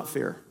will not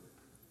fear.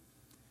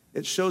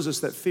 It shows us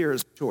that fear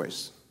is a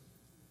choice,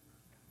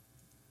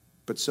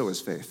 but so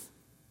is faith.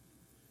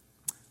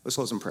 Let's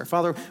close in prayer.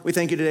 Father, we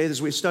thank you today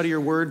as we study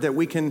your word that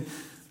we can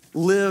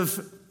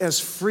live as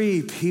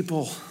free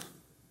people.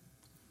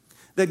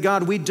 That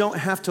God, we don't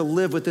have to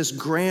live with this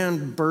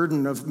grand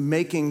burden of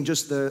making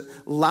just the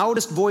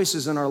loudest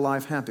voices in our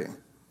life happy.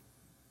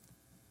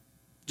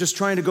 Just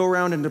trying to go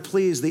around and to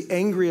please the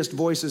angriest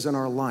voices in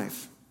our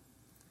life.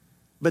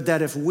 But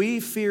that if we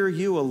fear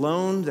you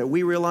alone, that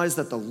we realize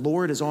that the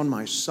Lord is on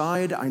my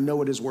side, I know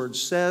what his word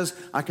says,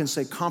 I can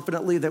say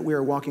confidently that we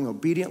are walking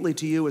obediently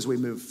to you as we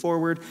move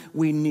forward,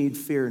 we need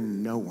fear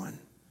no one.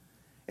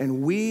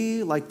 And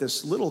we, like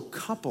this little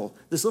couple,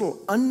 this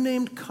little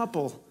unnamed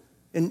couple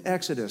in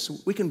Exodus,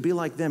 we can be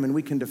like them and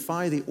we can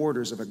defy the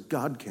orders of a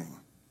God King.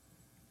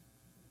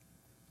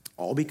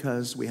 All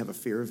because we have a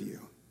fear of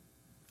you.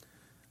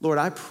 Lord,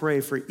 I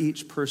pray for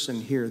each person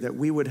here that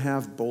we would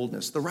have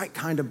boldness, the right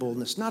kind of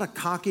boldness, not a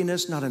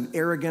cockiness, not an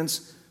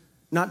arrogance,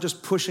 not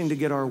just pushing to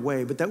get our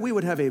way, but that we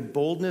would have a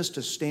boldness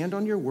to stand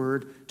on your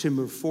word, to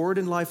move forward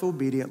in life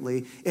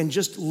obediently, and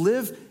just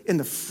live in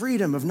the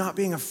freedom of not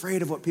being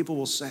afraid of what people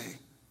will say,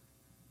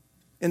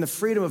 in the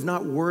freedom of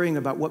not worrying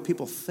about what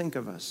people think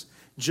of us,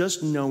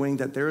 just knowing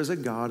that there is a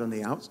God on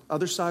the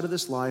other side of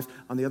this life,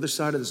 on the other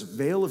side of this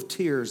vale of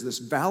tears, this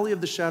valley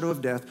of the shadow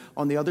of death,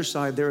 on the other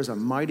side there is a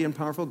mighty and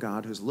powerful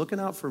God who's looking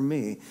out for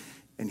me,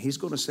 and he's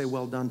going to say,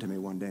 well done to me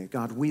one day.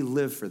 God, we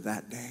live for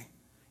that day,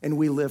 and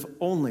we live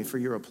only for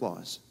your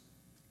applause.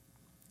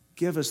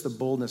 Give us the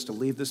boldness to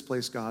leave this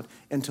place, God,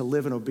 and to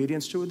live in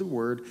obedience to the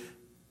word,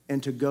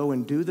 and to go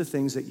and do the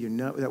things that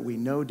that we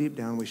know deep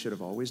down we should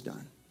have always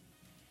done,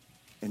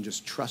 and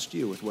just trust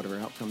you with whatever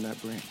outcome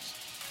that brings.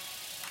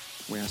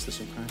 We ask this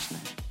in Christ's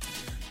name.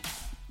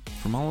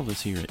 From all of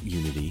us here at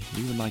Unity,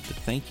 we would like to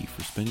thank you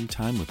for spending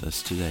time with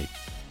us today.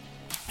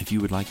 If you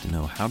would like to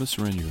know how to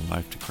surrender your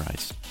life to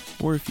Christ,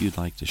 or if you'd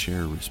like to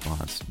share a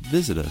response,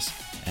 visit us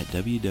at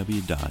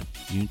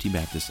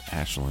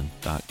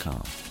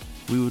www.unitybaptistashland.com.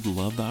 We would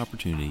love the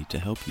opportunity to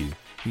help you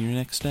in your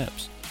next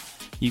steps.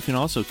 You can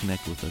also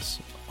connect with us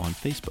on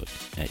Facebook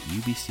at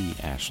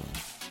UBC Ashland.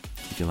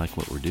 If you like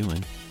what we're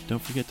doing,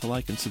 don't forget to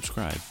like and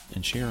subscribe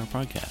and share our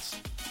podcast.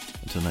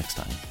 Until next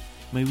time,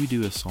 may we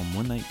do as Psalm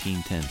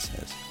 119:10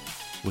 says,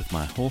 "With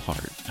my whole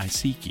heart I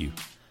seek you.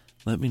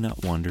 Let me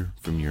not wander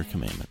from your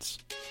commandments."